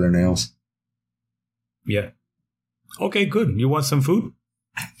dirt under their nails. Yeah. Okay, good. You want some food?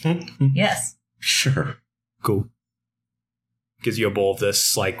 Yes. Sure. Cool. Gives you a bowl of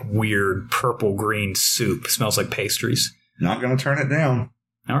this, like, weird purple-green soup. Smells like pastries. Not going to turn it down.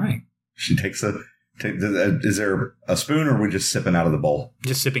 All right. She takes is there a spoon or are we just sipping out of the bowl?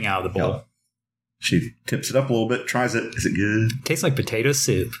 Just sipping out of the bowl. Yep. She tips it up a little bit, tries it. Is it good? Tastes like potato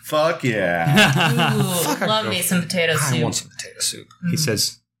soup. Fuck yeah. Ooh, love me some potato I soup. want some potato soup. He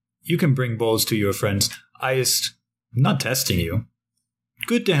says, you can bring bowls to your friends. I'm not testing you.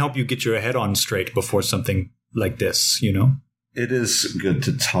 Good to help you get your head on straight before something like this, you know? It is good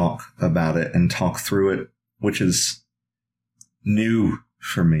to talk about it and talk through it, which is new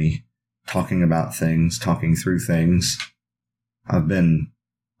for me. Talking about things, talking through things. I've been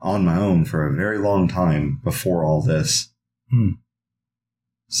on my own for a very long time before all this.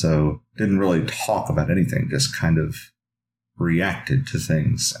 So didn't really talk about anything, just kind of reacted to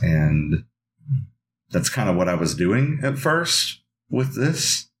things. And that's kind of what I was doing at first with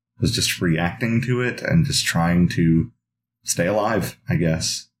this, was just reacting to it and just trying to stay alive, I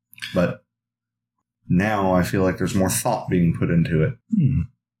guess. But now I feel like there's more thought being put into it.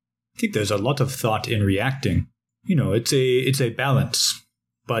 I think there's a lot of thought in reacting. You know, it's a balance,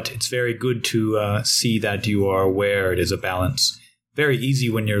 but it's very good to see that you are aware it is a balance. Very easy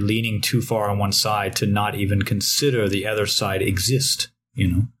when you're leaning too far on one side to not even consider the other side exist, you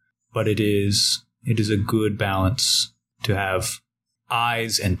know. But it is a good balance to have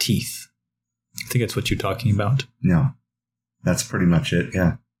eyes and teeth. I think that's what you're talking about. No, that's pretty much it,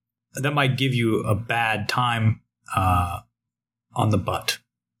 yeah. That might give you a bad time on the butt.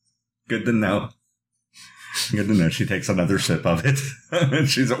 Good to know. Good to know. She takes another sip of it. And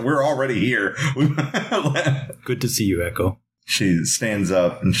she's like, we're already here. Good to see you, Echo. She stands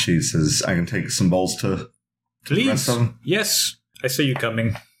up and she says, I can take some bowls to the Please. rest of them. Yes, I see you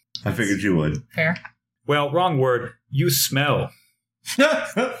coming. I figured you would. Fair. Well, wrong word. You smell.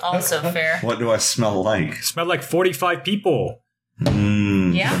 Also fair. What do I smell like? Smell like 45 people.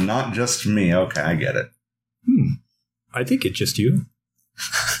 Yeah. So not just me. Okay, I get it. I think it's just you.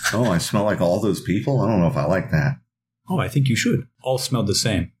 Oh, I smell like all those people? I don't know if I like that. Oh, I think you should. All smell the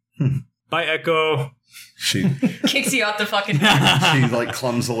same. Bye, Echo. She Kicks you out the fucking. she like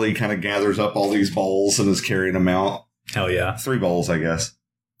clumsily kind of gathers up all these bowls and is carrying them out. Hell yeah. 3 bowls, I guess.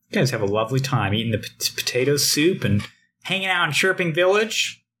 You guys have a lovely time eating the potato soup and hanging out in Chirping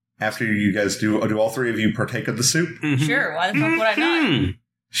Village. After you guys do all 3 of you partake of the soup? Sure. Why the fuck would I not?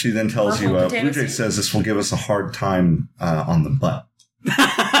 She then tells Purple you, potato Blue Jay soup? says this will give us a hard time on the butt.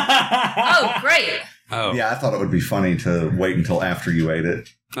 Oh, great. Oh, Yeah, I thought it would be funny to wait until after you ate it.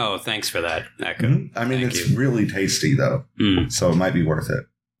 oh, thanks for that, Echo. I mean, Thank it's you. really tasty, though. So it might be worth it.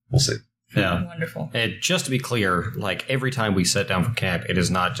 We'll see. Yeah. Wonderful. And just to be clear, like every time we sit down for camp, it is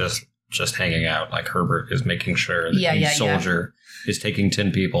not just hanging out. Like Herbert is making sure that each soldier is taking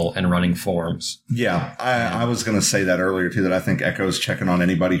 10 people and running forms. Yeah, I was going to say that earlier, too, that I think Echo's checking on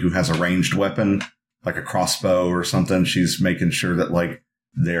anybody who has a ranged weapon, like a crossbow or something. She's making sure that, like,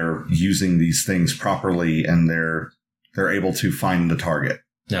 they're using these things properly and they're able to find the target.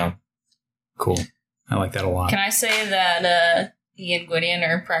 Yeah. Cool. I like that a lot. Can I say that he and Gwydion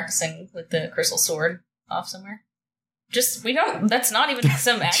are practicing with the crystal sword off somewhere? That's not even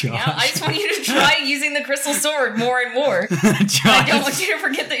some acting out. I just want you to try using the crystal sword more and more. I don't want you to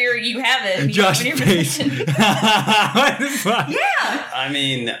forget that you have it. Josh, When you're face. positioned. What the fuck? Yeah. I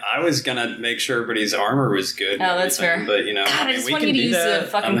mean, I was gonna make sure everybody's armor was good. and Oh, that's everything, fair. But you know, God, I mean, just we want can you to do use that. the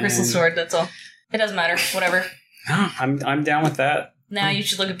fucking crystal sword. That's all. It doesn't matter. Whatever. No, I'm down with that. Now you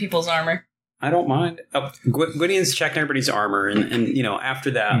should look at people's armor. I don't mind. Oh, Gwydion's checking everybody's armor, and you know, after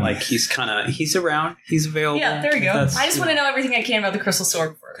that, like he's around, he's available. Yeah, there we go. That's- I just want to know everything I can about the crystal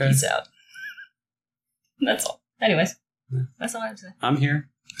sword before Okay. I peace out. That's all. Anyways, that's all I have to say. I'm here.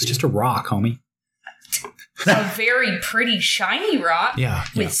 It's just a rock, homie. A very pretty shiny rock Yeah.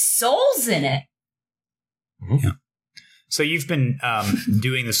 with souls in it. So you've been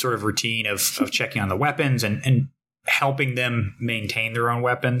doing this sort of routine of checking on the weapons and helping them maintain their own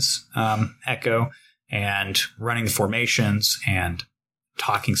weapons, Echo, and running the formations and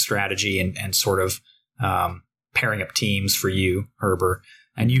talking strategy and sort of pairing up teams for you, Herbert,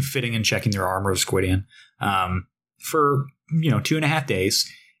 and you fitting and checking their armor with Gwydion for 2.5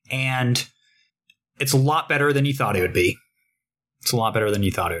 days. And it's a lot better than you thought it would be.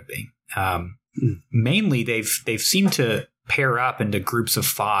 Mainly, they've seemed to pair up into groups of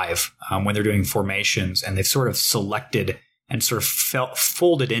 5 when they're doing formations, and they've sort of selected and sort of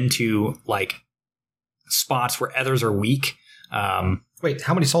folded into like spots where others are weak. Wait,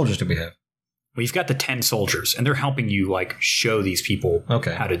 how many soldiers do we have? Well, you've got the 10 soldiers, and they're helping you like show these people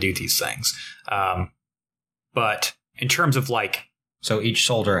how to do these things. But in terms of like, So each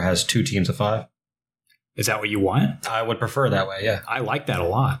soldier has 2 teams of 5? is that what you want? I would prefer that way, yeah. I like that a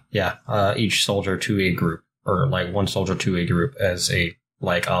lot. Yeah, each soldier to a group, or like one soldier to a group as a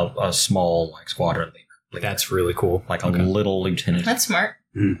small like squadron leader. That's really cool. Like a little lieutenant. That's smart.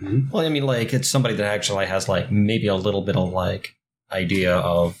 Mm-hmm. Well, I mean, like it's somebody that actually has like maybe a little bit of like idea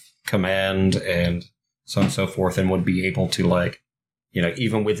of command and so on and so forth, and would be able to like,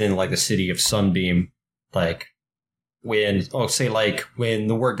 even within like the city of Sunbeam, like when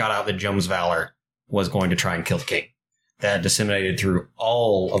the word got out that Jones Valor was going to try and kill the king, that disseminated through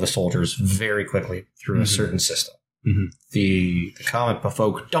all of the soldiers very quickly through a certain system. Mm-hmm. The common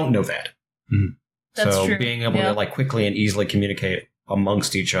folk don't know that. That's so true. being able to like quickly and easily communicate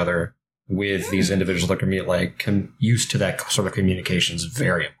amongst each other with these individuals that are used to that sort of communication is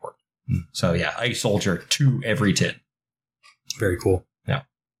very important. So yeah, a soldier to every 10. Very cool. Yeah.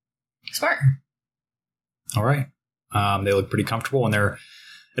 Smart. All right. They look pretty comfortable, and they're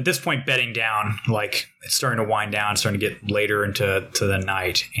at this point bedding down. Like it's starting to wind down, starting to get later into the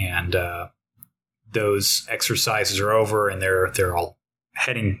night, and those exercises are over, and they're all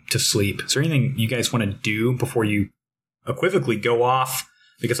heading to sleep. Is there anything you guys want to do before you equivocally go off?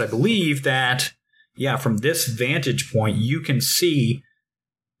 Because I believe that, from this vantage point, you can see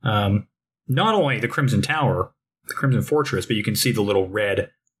not only the Crimson Tower, the Crimson Fortress, but you can see the little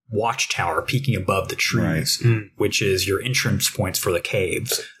red watchtower peeking above the trees, which is your entrance points for the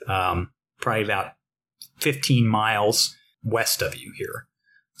caves. Probably about 15 miles west of you here.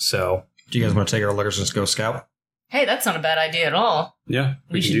 So, Do you guys want to take our letters and go scout? Hey, that's not a bad idea at all. Yeah,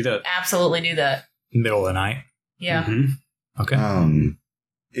 we can should do that. absolutely do that. Middle of the night. Yeah. Mm-hmm. Okay.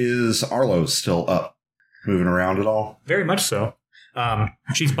 Is Arlo still up, moving around at all? Very much so.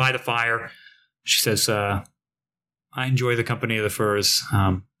 She's by the fire. She says, I enjoy the company of the furs.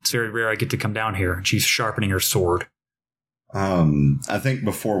 It's very rare I get to come down here. And she's sharpening her sword. I think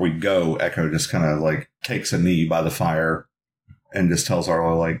before we go, Echo just kind of like takes a knee by the fire and just tells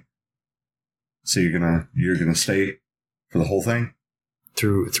Arlo, like, so you're gonna stay for the whole thing?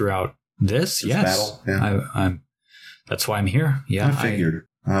 Throughout this? Yes. Battle? Yeah. I'm that's why I'm here. Yeah. I figured.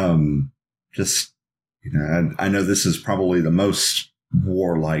 Just, I know this is probably the most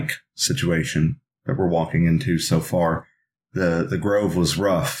warlike situation that we're walking into so far. The Grove was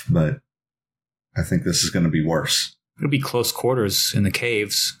rough, but I think this is going to be worse. It'll be close quarters in the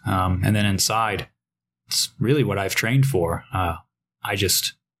caves, and then inside. It's really what I've trained for. I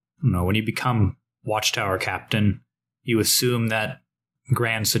just, when you become Watchtower Captain, you assume that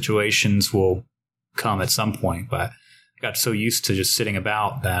grand situations will come at some point, but I got so used to just sitting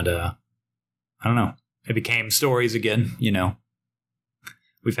about that, I don't know. It became stories again,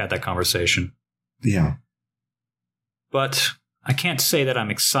 We've had that conversation. Yeah. But I can't say that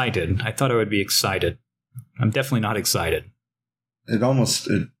I'm excited. I thought I would be excited. I'm definitely not excited.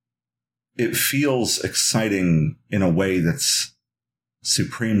 It feels exciting in a way that's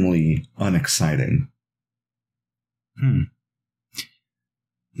supremely unexciting.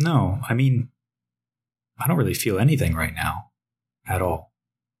 No, I mean, I don't really feel anything right now. At all.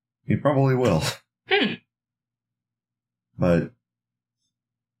 You probably will. But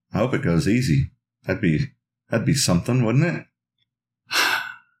I hope it goes easy. That'd be something, wouldn't it?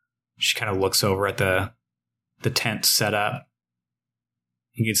 She kind of looks over at the tent set up.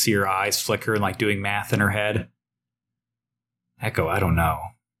 You can see her eyes flicker and like doing math in her head. Echo, I don't know.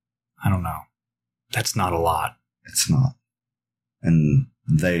 That's not a lot. It's not. And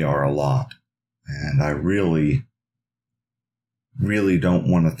they are a lot. And I really, really don't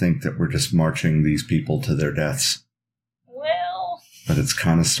want to think that we're just marching these people to their deaths. Well. But it's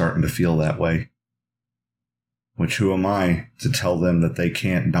kind of starting to feel that way. Which who am I to tell them that they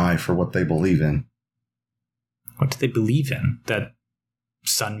can't die for what they believe in? What do they believe in? That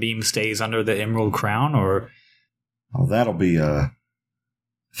Sunbeam stays under the Emerald Crown, or? Oh, that'll be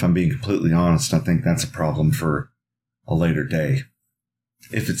if I'm being completely honest, I think that's a problem for a later day.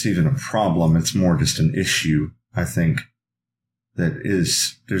 If it's even a problem, it's more just an issue, I think,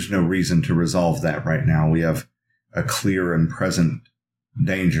 there's no reason to resolve that right now. We have a clear and present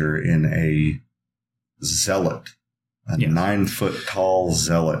danger in a zealot, a 9-foot tall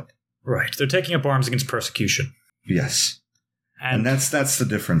zealot. Right. They're taking up arms against persecution. Yes. And that's the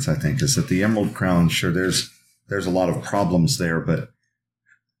difference, I think, is that the Emerald Crown, sure, there's a lot of problems there, but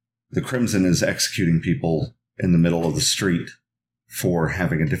the Crimson is executing people in the middle of the street for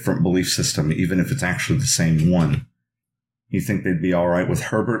having a different belief system, even if it's actually the same one. You think they'd be all right with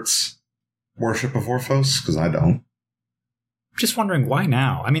Herbert's worship of Orphos? Because I don't. Just wondering why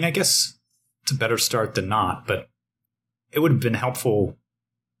now? I mean, I guess it's a better start than not, but it would have been helpful,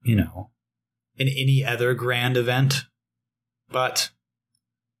 in any other grand event. But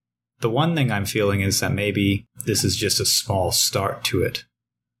the one thing I'm feeling is that maybe this is just a small start to it.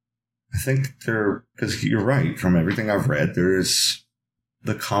 I think because you're right, from everything I've read,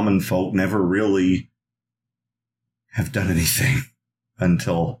 the common folk never really have done anything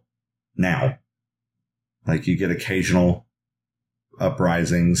until now. Like, you get occasional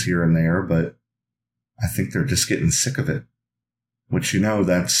uprisings here and there, but I think they're just getting sick of it. Which,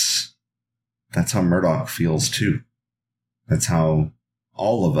 that's how Murdoch feels too. That's how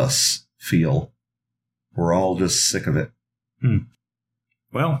all of us feel. We're all just sick of it.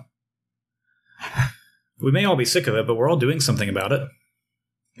 Well, we may all be sick of it, but we're all doing something about it.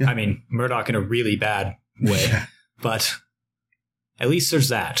 Yeah. I mean, Murdoch in a really bad way, but at least there's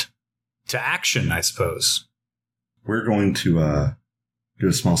that. To action, I suppose. We're going to do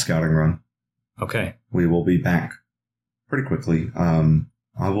a small scouting run. Okay. We will be back pretty quickly.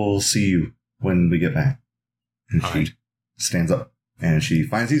 I will see you when we get back. And she stands up and she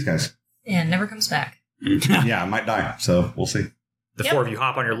finds these guys. And never comes back. Yeah, I might die, so we'll see. The four of you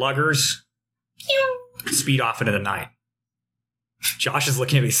hop on your luggers, speed off into the night. Josh is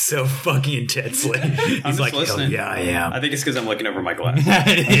looking at me so fucking intensely. He's like, listening. Yeah, I am. I think it's because I'm looking over my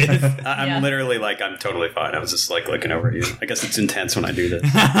glasses. I'm literally I'm totally fine. I was just looking over at you. I guess it's intense when I do this.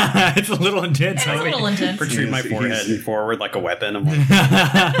 It's a little intense. It's a little intense. Protrude my forehead forward like a weapon. I'm like,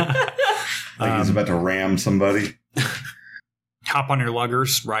 he's about to ram somebody. Hop on your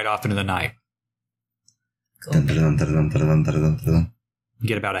luggers, ride off into the night. Cool. You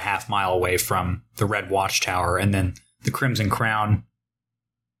get about a half mile away from the Red Watchtower and then the Crimson Crown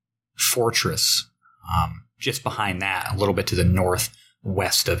Fortress. Just behind that, a little bit to the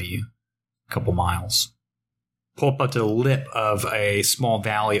northwest of you, a couple miles. Pull up to the lip of a small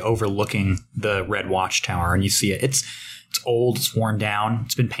valley overlooking the Red Watchtower, and you see it. It's old, it's worn down,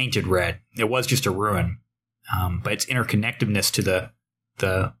 it's been painted red. It was just a ruin, but its interconnectedness to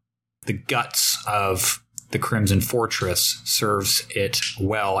the guts of the Crimson Fortress serves it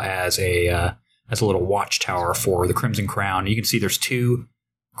well as a little watchtower for the Crimson Crown. You can see there's 2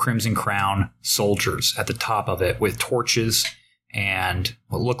 Crimson Crown soldiers at the top of it with torches and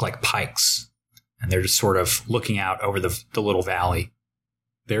what look like pikes. And they're just sort of looking out over the little valley.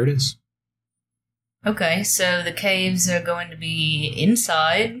 There it is. Okay, so the caves are going to be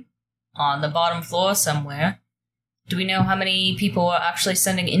inside on the bottom floor somewhere. Do we know how many people are actually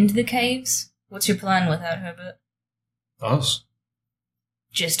sending into the caves? What's your plan with that, Herbert? Us?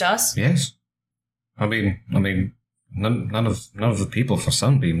 Just us? Yes. I mean, none of the people for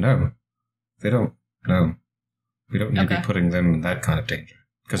Sunbeam, no. They don't, no. We don't need to be putting them in that kind of danger.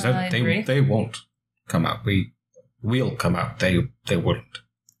 Because they won't come out. We'll come out. They wouldn't.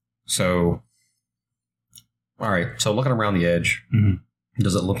 So, all right. So looking around the edge,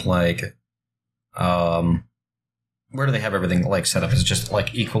 does it look like, where do they have everything like set up? Is it just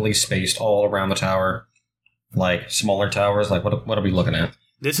like equally spaced all around the tower? Like smaller towers? Like what are we looking at?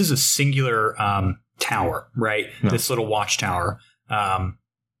 This is a singular tower, right? No. This little watchtower.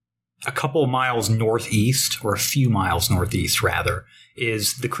 A couple miles northeast, or a few miles northeast, rather,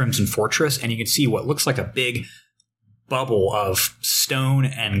 is the Crimson Fortress. And you can see what looks like a big bubble of stone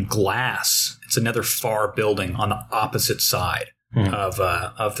and glass. It's another far building on the opposite side of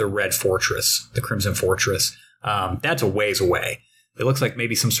the Red Fortress, the Crimson Fortress. That's a ways away. It looks like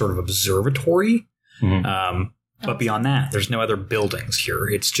maybe some sort of observatory. But beyond that, there's no other buildings here.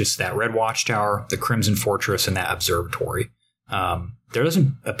 It's just that Red Watchtower, the Crimson Fortress, and that observatory. There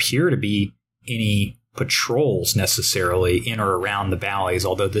doesn't appear to be any patrols necessarily in or around the valleys,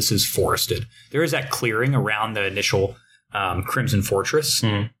 although this is forested. There is that clearing around the initial Crimson Fortress.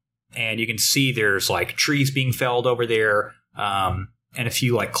 And you can see there's like trees being felled over there, and a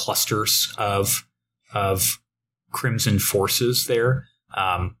few like clusters of Crimson forces there.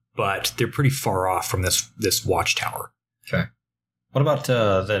 But they're pretty far off from this watchtower. Okay. What about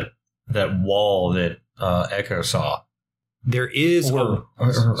that wall that Echo saw? There is who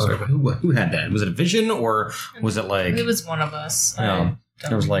had that? Was it a vision, or was it like it was one of us? There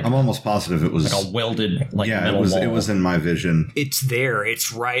was like I'm almost positive it was like a welded metal wall. It was in my vision. It's there.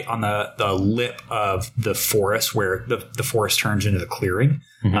 It's right on the lip of the forest where the forest turns into the clearing,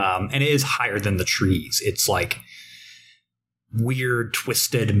 and it is higher than the trees. It's like weird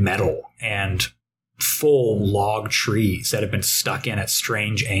twisted metal and full log trees that have been stuck in at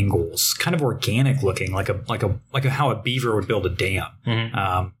strange angles, kind of organic looking, like how a beaver would build a dam.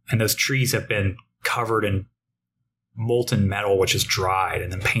 And those trees have been covered in molten metal, which is dried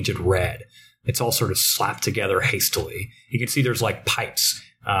and then painted red. It's all sort of slapped together hastily. You can see there's like pipes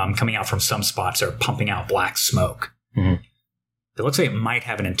coming out from some spots that are pumping out black smoke. It looks like it might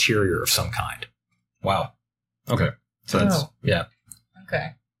have an interior of some kind. Wow. Okay. So that's, yeah.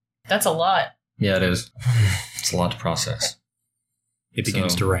 Okay. That's a lot. Yeah, it is. It's a lot to process. It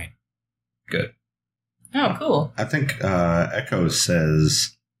begins to rain. Good. Oh, cool. I think Echo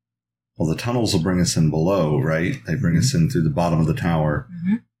says, well, the tunnels will bring us in below, right? They bring us in through the bottom of the tower.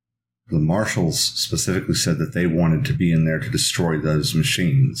 The marshals specifically said that they wanted to be in there to destroy those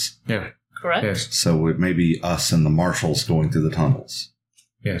machines. Yeah. Correct? Yes. So it may be us and the marshals going through the tunnels.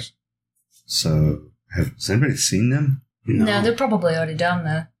 Yes. So has anybody seen them? No, they're probably already down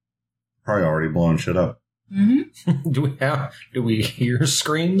there. Probably already blowing shit up. Do we hear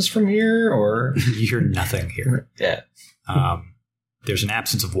screams from here, or you hear nothing here? Yeah. There's an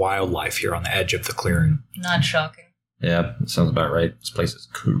absence of wildlife here on the edge of the clearing. Not shocking. Yeah, that sounds about right. This place is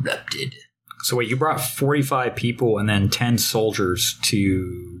corrupted. So wait, you brought 45 people and then 10 soldiers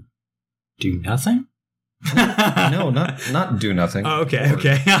to do nothing? No, not do nothing. Oh, okay.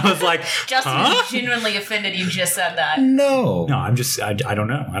 I was like, Justin is genuinely offended you just said that. No, I'm just, I don't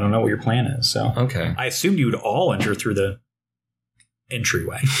know. I don't know what your plan is. So okay. I assumed you would all enter through the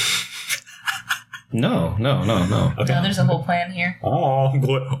entryway. No. Okay. No, there's a whole plan here. Oh,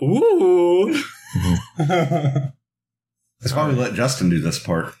 ooh. That's why we let Justin do this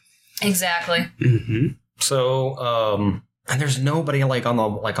part. Exactly. So, and there's nobody like on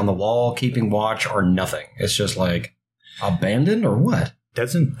the wall keeping watch or nothing. It's just like abandoned or what?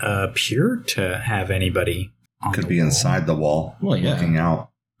 Doesn't appear to have anybody on Could the be wall. inside the wall, looking out.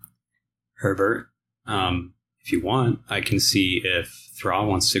 Herbert, if you want, I can see if Thra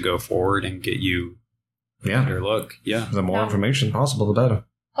wants to go forward and get you a better look. Yeah. The more information possible, the better.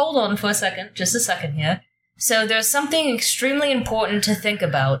 hold on for a second, just a second here. So there's something extremely important to think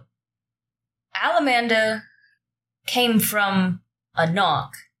about. Alamander came from a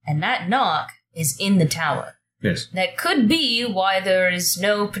knock, and that knock is in the tower. Yes. That could be why there is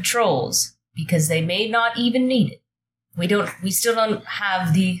no patrols, because they may not even need it. We still don't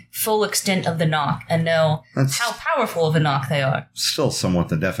have the full extent of the knock and know That's how powerful of a knock they are. still somewhat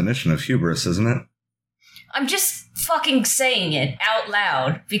the definition of hubris, isn't it? I'm just fucking saying it out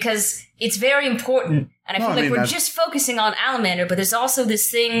loud because it's very important. And I No, feel I like mean, we're that's- just focusing on Alamander, but there's also this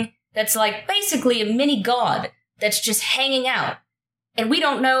thing that's like basically a mini god that's just hanging out. And we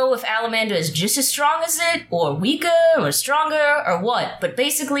don't know if Alamander is just as strong as it, or weaker, or stronger, or what. But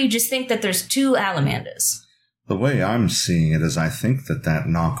basically just think that there's two Alamanders. The way I'm seeing it is I think that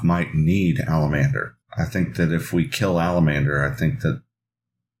knock might need Alamander. I think that if we kill Alamander, I think that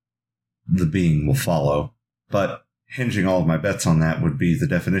the being will follow. But hinging all of my bets on that would be the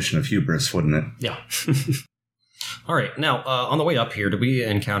definition of hubris, wouldn't it? Yeah. All right. Now, on the way up here, did we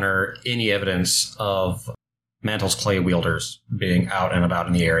encounter any evidence of Mantle's clay wielders being out and about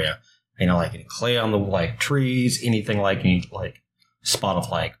in the area? You know, like any clay on the like trees, anything like any like spot of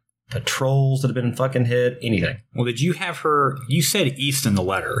like patrols that have been fucking hit, anything. Well, did you have her? You said east in the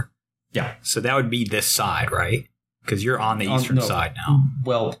letter. Yeah. So that would be this side, right? Because you're on the eastern no. side now.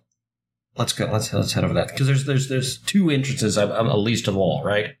 Well, let's go. Let's head over that because there's two entrances at least to the wall,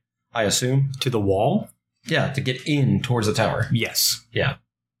 right? I assume. To the wall? Yeah, to get in towards the tower. Yes. Yeah.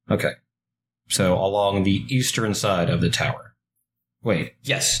 Okay. So along the eastern side of the tower. Wait.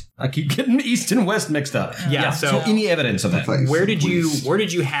 Yes. I keep getting east and west mixed up. Yeah, So, so- any evidence of that? Where did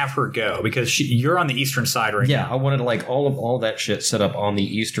you have her go? Because you're on the eastern side right Yeah, now. I wanted like all that shit set up on the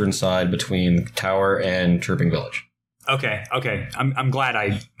eastern side between the tower and Chirping Village. Okay. I'm glad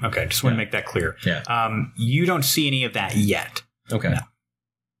just want to make that clear. Yeah. You don't see any of that yet. Okay.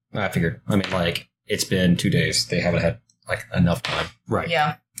 No. I figured. I mean, like it's been 2 days. They haven't had like enough time Right.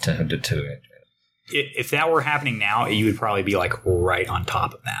 Yeah. to it. If that were happening now, you would probably be like right on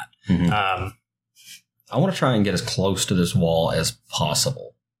top of that. Mhm. Um, I want to try and get as close to this wall as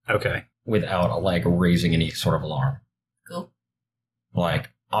possible okay. without like raising any sort of alarm. Cool. Like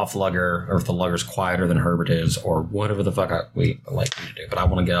off lugger, or if the lugger's quieter than Herbert is, or whatever the fuck we like to do. But I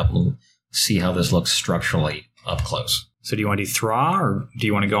want to get up and see how this looks structurally up close. So do you want to do Thra or do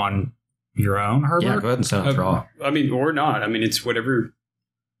you want to go on your own, Herbert? Yeah, go ahead and set up draw. I mean, or not. I mean, it's whatever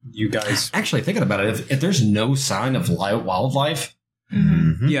you guys. Actually, thinking about it, if there's no sign of wildlife,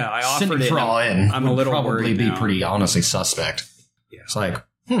 Mm-hmm. Yeah, I sending offered it. Thra in I'm a would little probably worried be now. pretty honestly suspect. Yeah. It's like,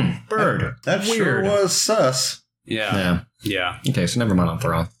 bird. That sure Weird. was sus. Yeah. Yeah. Okay, so never mind on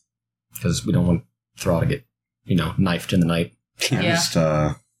Thra. Because we don't want Thra to get, knifed in the night. I Yeah. just,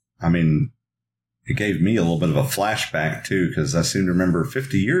 I mean, it gave me a little bit of a flashback, too, because I seem to remember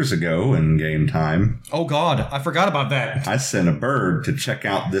 50 years ago in game time, Oh, God. I forgot about that. I sent a bird to check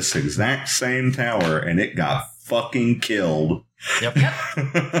out this exact same tower, and it got fucking killed. Yep. Yep.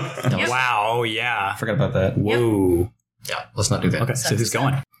 Wow. Oh, yeah. I forgot about that. Whoa. Yeah, let's not do that. Okay. So who's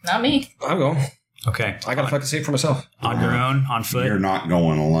going? Not me. I'm going. Okay. I gotta fucking see it for myself. On your own, on foot. You're not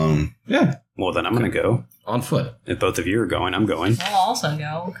going alone. Yeah. Well, then I'm going to go. On foot. If both of you are going, I'm going. I'll also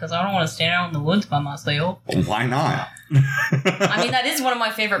go because I don't want to stand out in the woods by myself. Why not? I mean, that is one of my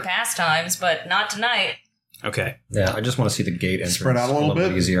favorite pastimes, but not tonight. Okay. Yeah, I just want to see the gate entrance Spread out a little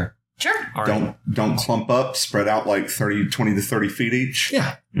bit. easier. Sure. All right. Don't clump up, spread out like 20 to 30 feet each.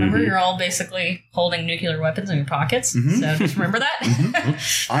 Yeah. Remember, Mhm. you're all basically holding nuclear weapons in your pockets. Mhm. So just remember that.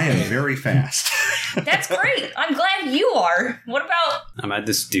 I am very fast. That's great. I'm glad you are. What about? I might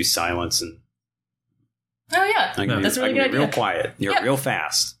just do silence and Oh yeah, I can be, that's a I really can good be real idea. quiet. You're Yep. real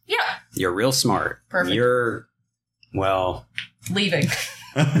fast. Yeah, You're real smart. Perfect. You're, well, leaving.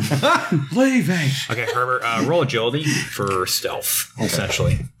 Leaving. Okay, Herbert, roll agility for stealth,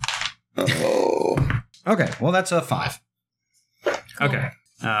 essentially. Oh. Okay, well, that's a 5. Okay.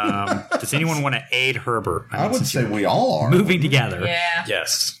 Does anyone want to aid Herbert? I would Since say you're we all are. moving together. Yeah,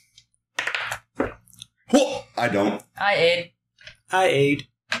 yes. I don't. I aid. I aid.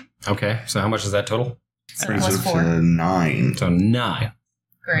 Okay, so how much is that total? So Brings plus it 4. to 9. So 9.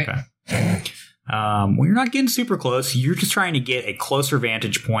 Great. Okay. Well, you're not getting super close. You're just trying to get a closer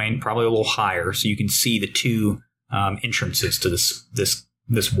vantage point, probably a little higher, so you can see the two entrances to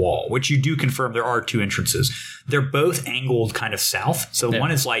this wall, which you do confirm there are two entrances. They're both angled kind of south. So Yeah.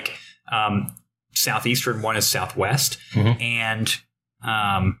 one is like southeastern, one is southwest. Mhm. And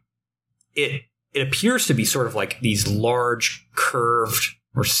it appears to be sort of like these large curved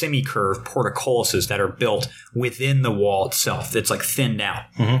or semi-curved portcullises that are built within the wall itself. It's like thinned out.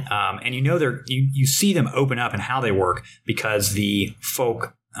 Mhm. And you see them open up and how they work because the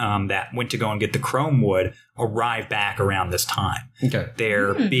folk that went to go and get the chrome wood arrive back around this time. Okay.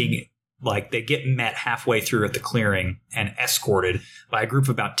 They're being like, they get met halfway through at the clearing and escorted by a group of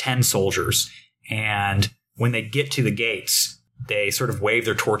about 10 soldiers. And when they get to the gates, they sort of wave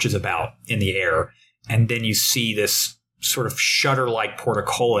their torches about in the air. And then you see this sort of shutter-like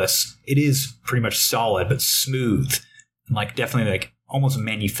portcullis. It is pretty much solid, but smooth. Like definitely like almost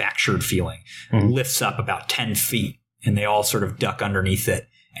manufactured feeling. Lifts up about 10 feet. And they all sort of duck underneath it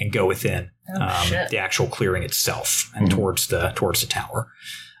and go within the actual clearing itself and towards the tower.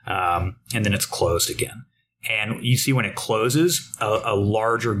 And then it's closed again. And you see when it closes, a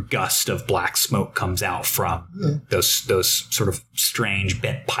larger gust of black smoke comes out from those sort of strange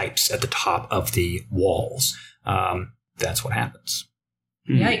bent pipes at the top of the walls. That's what happens.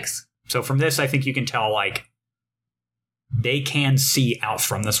 Yikes. So from this, I think you can tell, like, they can see out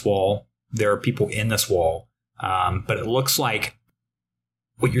from this wall. There are people in this wall. But it looks like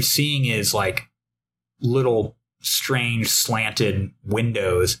what you're seeing is like little strange slanted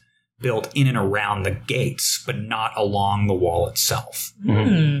windows built in and around the gates, but not along the wall itself.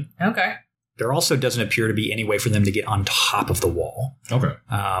 Okay. There also doesn't appear to be any way for them to get on top of the wall. Okay.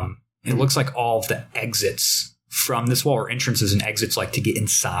 It looks like all of the exits from this wall, or entrances and exits, like to get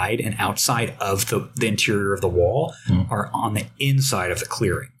inside and outside of the interior of the wall, are on the inside of the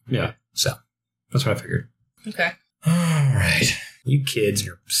clearing. Yeah. So That's what I figured. Okay. All right. you kids and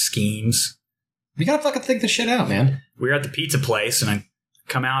your schemes. We gotta fucking think this shit out, man. We were at the pizza place, and I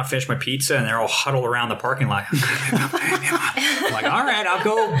come out, finish my pizza, and they're all huddled around the parking lot. I'm like, all right, I'll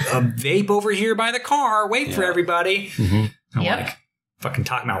go vape over here by the car, wait for everybody. Mm-hmm. I'm like, fucking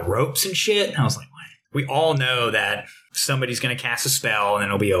talking about ropes and shit. And I was like, what? We all know that somebody's going to cast a spell, and then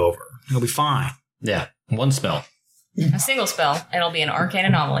it'll be over. It'll be fine. Yeah, one spell. A single spell. It'll be an arcane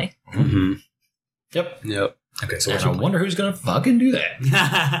anomaly. Mm-hmm. Yep. Okay, so And I wonder who's gonna fucking do that.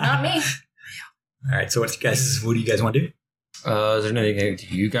 Not me. All right, so what do you guys want to do? Is there anything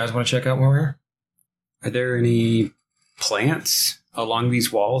you guys want to check out while we're here? Are there any plants along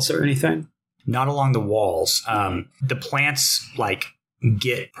these walls or anything? Not along the walls. The plants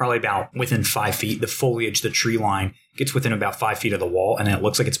get probably about within 5 feet. The foliage, the tree line gets within about 5 feet of the wall, and then it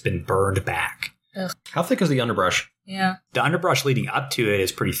looks like it's been burned back. How thick is the underbrush? Yeah. The underbrush leading up to it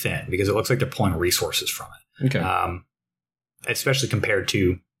is pretty thin because it looks like they're pulling resources from it. Okay. Especially compared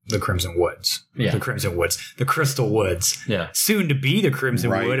to the Crimson Woods. Yeah. The Crystal Woods. Yeah. Soon to be the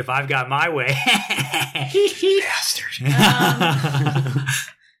Crimson Right. Wood if I've got my way. Bastard.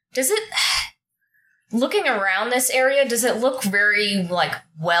 Does it... Looking around this area, does it look very,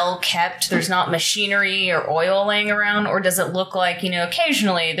 well kept? There's not machinery or oil laying around? Or does it look like,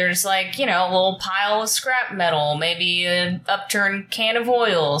 occasionally there's, a little pile of scrap metal, maybe an upturned can of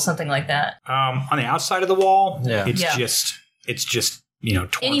oil, something like that? On the outside of the wall, Yeah. it's Yeah. just torn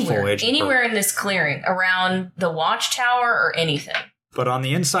Anywhere. foliage. Anywhere in this clearing, around the watchtower or anything. But on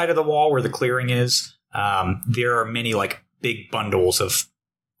the inside of the wall where the clearing is, there are many, big bundles of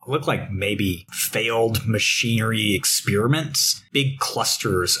look like maybe failed machinery experiments, big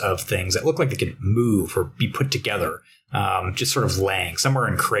clusters of things that look like they could move or be put together, just sort of laying. Some are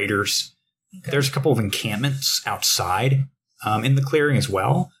in craters. Okay. There's a couple of encampments outside in the clearing as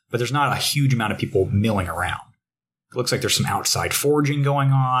well, but there's not a huge amount of people milling around. It looks like there's some outside foraging going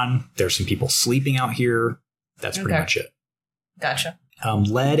on. There's some people sleeping out here. That's pretty much it. Gotcha.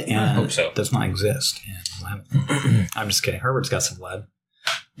 Lead I hope so. does not exist. I'm just kidding. Herbert's got some lead.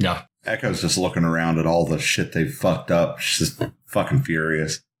 No. Echo's just looking around at all the shit they fucked up. She's just fucking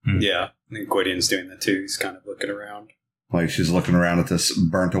furious. Yeah. I think Gwydion's doing that too. He's kind of looking around. She's looking around at this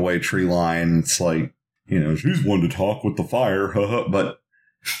burnt away tree line. It's she's one to talk with the fire, but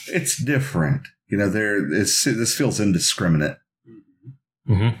it's different. This feels indiscriminate.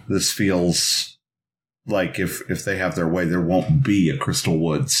 Mm-hmm. This feels like if they have their way, there won't be a Crystal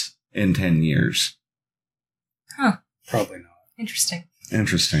Woods in 10 years. Huh. Probably not. Interesting.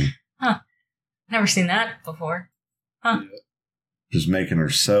 Huh. Never seen that before. Huh. Just making her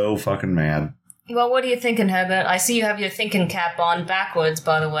so fucking mad. Well, what are you thinking, Herbert? I see you have your thinking cap on backwards,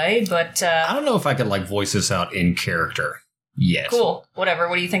 by the way, but... I don't know if I could voice this out in character yet. Cool. Whatever.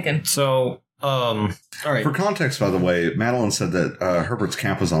 What are you thinking? So, all right. For context, by the way, Madeline said that Herbert's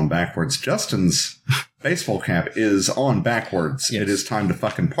cap was on backwards. Justin's baseball cap is on backwards. Yes. It is time to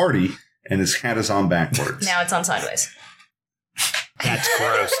fucking party, and his hat is on backwards. Now it's on sideways. That's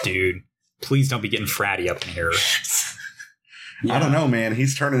gross, dude. Please don't be getting fratty up in here. I don't know, man.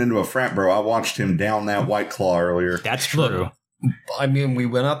 He's turning into a frat bro. I watched him down that White Claw earlier. That's true. I mean, we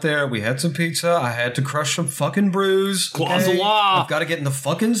went out there, we had some pizza, I had to crush some fucking brews. Claws of law. I've got to get in the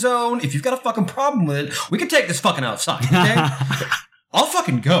fucking zone. If you've got a fucking problem with it, we can take this fucking outside, okay? I'll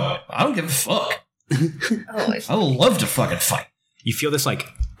fucking go. I don't give a fuck. Oh, I would love to fucking fight. You feel this like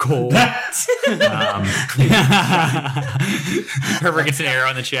cold. Trevor gets an arrow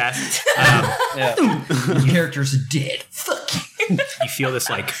in the chest. The character's dead. Fuck you. You feel this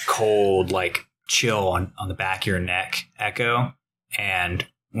like cold, like chill on the back of your neck, Echo. And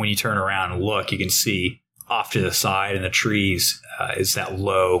when you turn around and look, you can see off to the side in the trees is that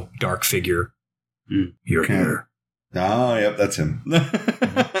low, dark figure. You're Okay. here. Oh, yep, that's him.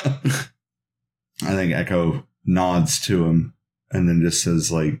 I think Echo nods to him and then just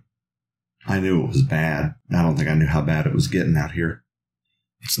says, like, I knew it was bad. I don't think I knew how bad it was getting out here.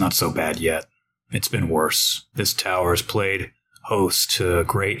 It's not so bad yet. It's been worse. This tower has played host to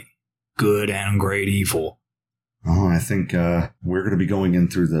great good and great evil. Oh, I think we're going to be going in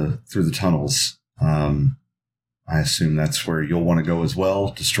through the tunnels. I assume that's where you'll want to go as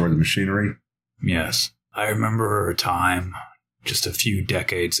well, destroy the machinery. Yes. I remember a time just a few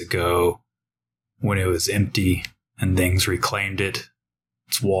decades ago when it was empty and things reclaimed it.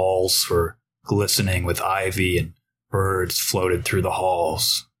 Its walls were glistening with ivy and birds floated through the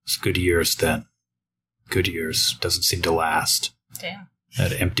halls. It's good years then. Good years. Doesn't seem to last. damn.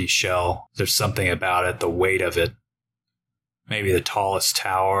 That empty shell. There's something about it, the weight of it. Maybe the tallest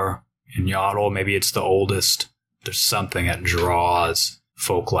tower in Yodel. Maybe it's the oldest. There's something that draws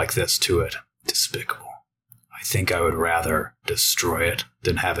folk like this to it. Despicable. I think I would rather destroy it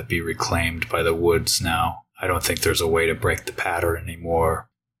than have it be reclaimed by the woods now. I don't think there's a way to break the pattern anymore.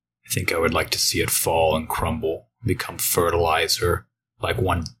 I think I would like to see it fall and crumble, become fertilizer, like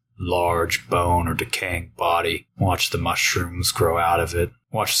one large bone or decaying body. Watch the mushrooms grow out of it.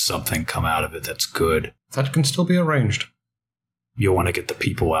 Watch something come out of it that's good. That can still be arranged. You'll want to get the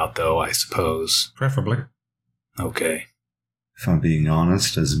people out, though, I suppose. Preferably. Okay. If I'm being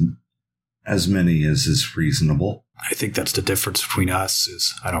honest, as many as is reasonable. I think that's the difference between us,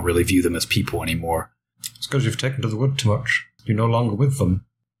 is I don't really view them as people anymore. It's because you've taken to the wood too much. You're no longer with them.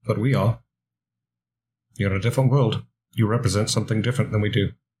 But we are. You're in a different world. You represent something different than we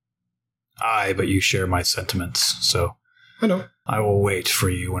do. Aye, but you share my sentiments, so I know. I will wait for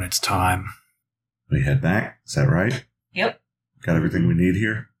you when it's time. We head back. Is that right? Yep. Got everything we need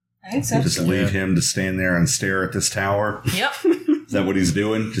here? I think so. We just leave him to stand there and stare at this tower. Yep. Is that what he's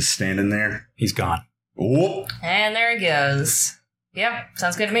doing? Just standing there? He's gone. Oh, And there he goes. Yeah,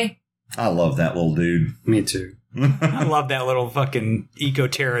 sounds good to me. I love that little dude. Me too. I love that little fucking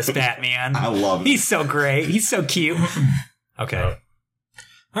eco-terrorist Batman. I love it. He's so great. He's so cute. Okay.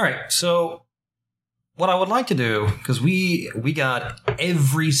 All right, so what I would like to do, because we got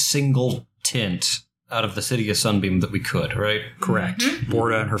every single tent out of the city of Sunbeam that we could, right? Correct.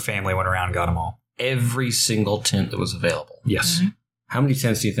 Borda and her family went around and got them all. Every single tent that was available. Yes. How many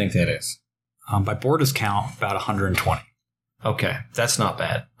tents do you think that is? By Borda's count, about 120. Okay, that's not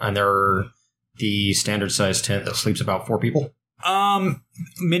bad. And they're the standard size tent that sleeps about 4 people.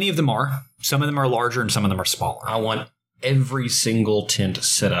 Many of them are. Some of them are larger and some of them are smaller. I want every single tent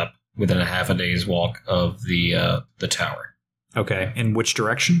set up within a half a day's walk of the tower. Okay. In which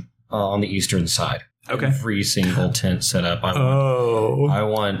direction? On the eastern side. Okay. Every single tent set up. I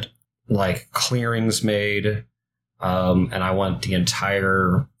want like clearings made, and I want the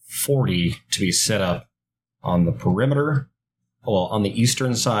entire 40 to be set up on the perimeter. Well, on the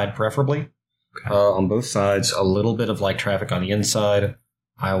eastern side, preferably. Okay. On both sides, a little bit of light traffic on the inside.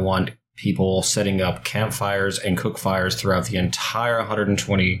 I want people setting up campfires and cook fires throughout the entire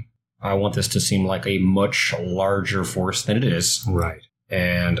 120. I want this to seem like a much larger force than it is. Right.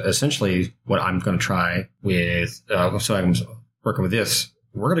 And essentially, what I'm going to try with, so I'm working with this,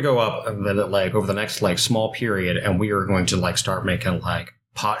 we're going to go up and then, like, over the next like small period, and we are going to like start making like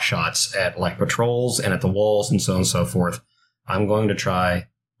pot shots at like patrols and at the walls and so on and so forth. I'm going to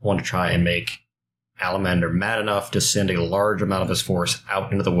want to try and make Alamander mad enough to send a large amount of his force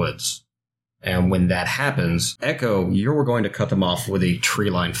out into the woods. And when that happens, Echo, you're going to cut them off with a tree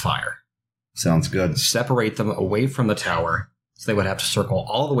line fire. Sounds good. Separate them away from the tower. So they would have to circle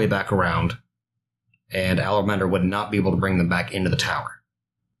all the way back around, and Alamander would not be able to bring them back into the tower.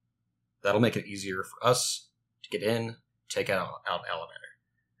 That'll make it easier for us to get in, take out Alamander.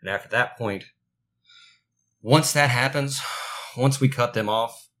 And after that point, once that happens, once we cut them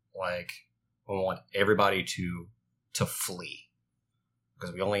off, like, we want everybody to flee.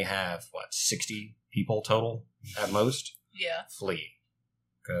 Because we only have, 60 people total at most? Yeah. Flee.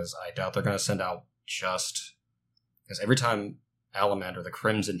 Because I doubt they're going to send out just... Because every time Alamander, the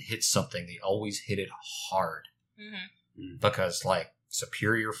Crimson, hits something, they always hit it hard. Mm-hmm. Because, like,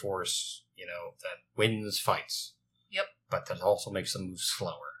 superior force, that wins fights. Yep. But that also makes them move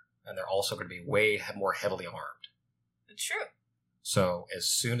slower. And they're also going to be way more heavily armed. It's true. So as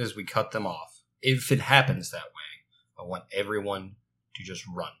soon as we cut them off, if it happens that way, I want everyone to just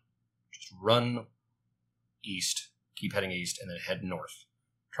run. Just run east, keep heading east, and then head north.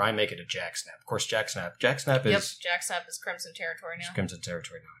 Try and make it a Jack Snap. Of course, Jack Snap is... Jack Snap is Crimson territory now. Crimson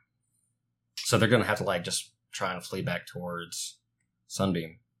territory now. So they're going to have to, just try and flee back towards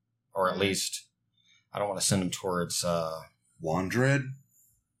Sunbeam. Or at least, I don't want to send them towards... Wandred?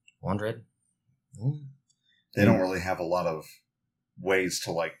 Wandred? Mm. They don't really have a lot of ways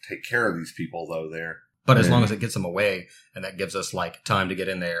to, take care of these people, though, there. But as long as it gets them away, and that gives us, time to get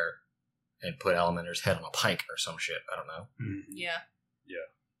in there and put Elementor's head on a pike or some shit. I don't know. Yeah.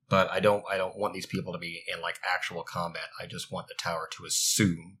 But I don't want these people to be in, actual combat. I just want the tower to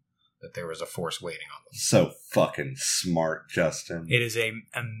assume that there was a force waiting on them. So fucking smart, Justin. It is an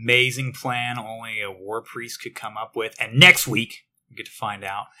amazing plan only a war priest could come up with. And next week, we get to find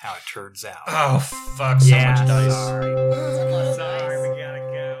out how it turns out. Oh, fuck. So much dice. Sorry.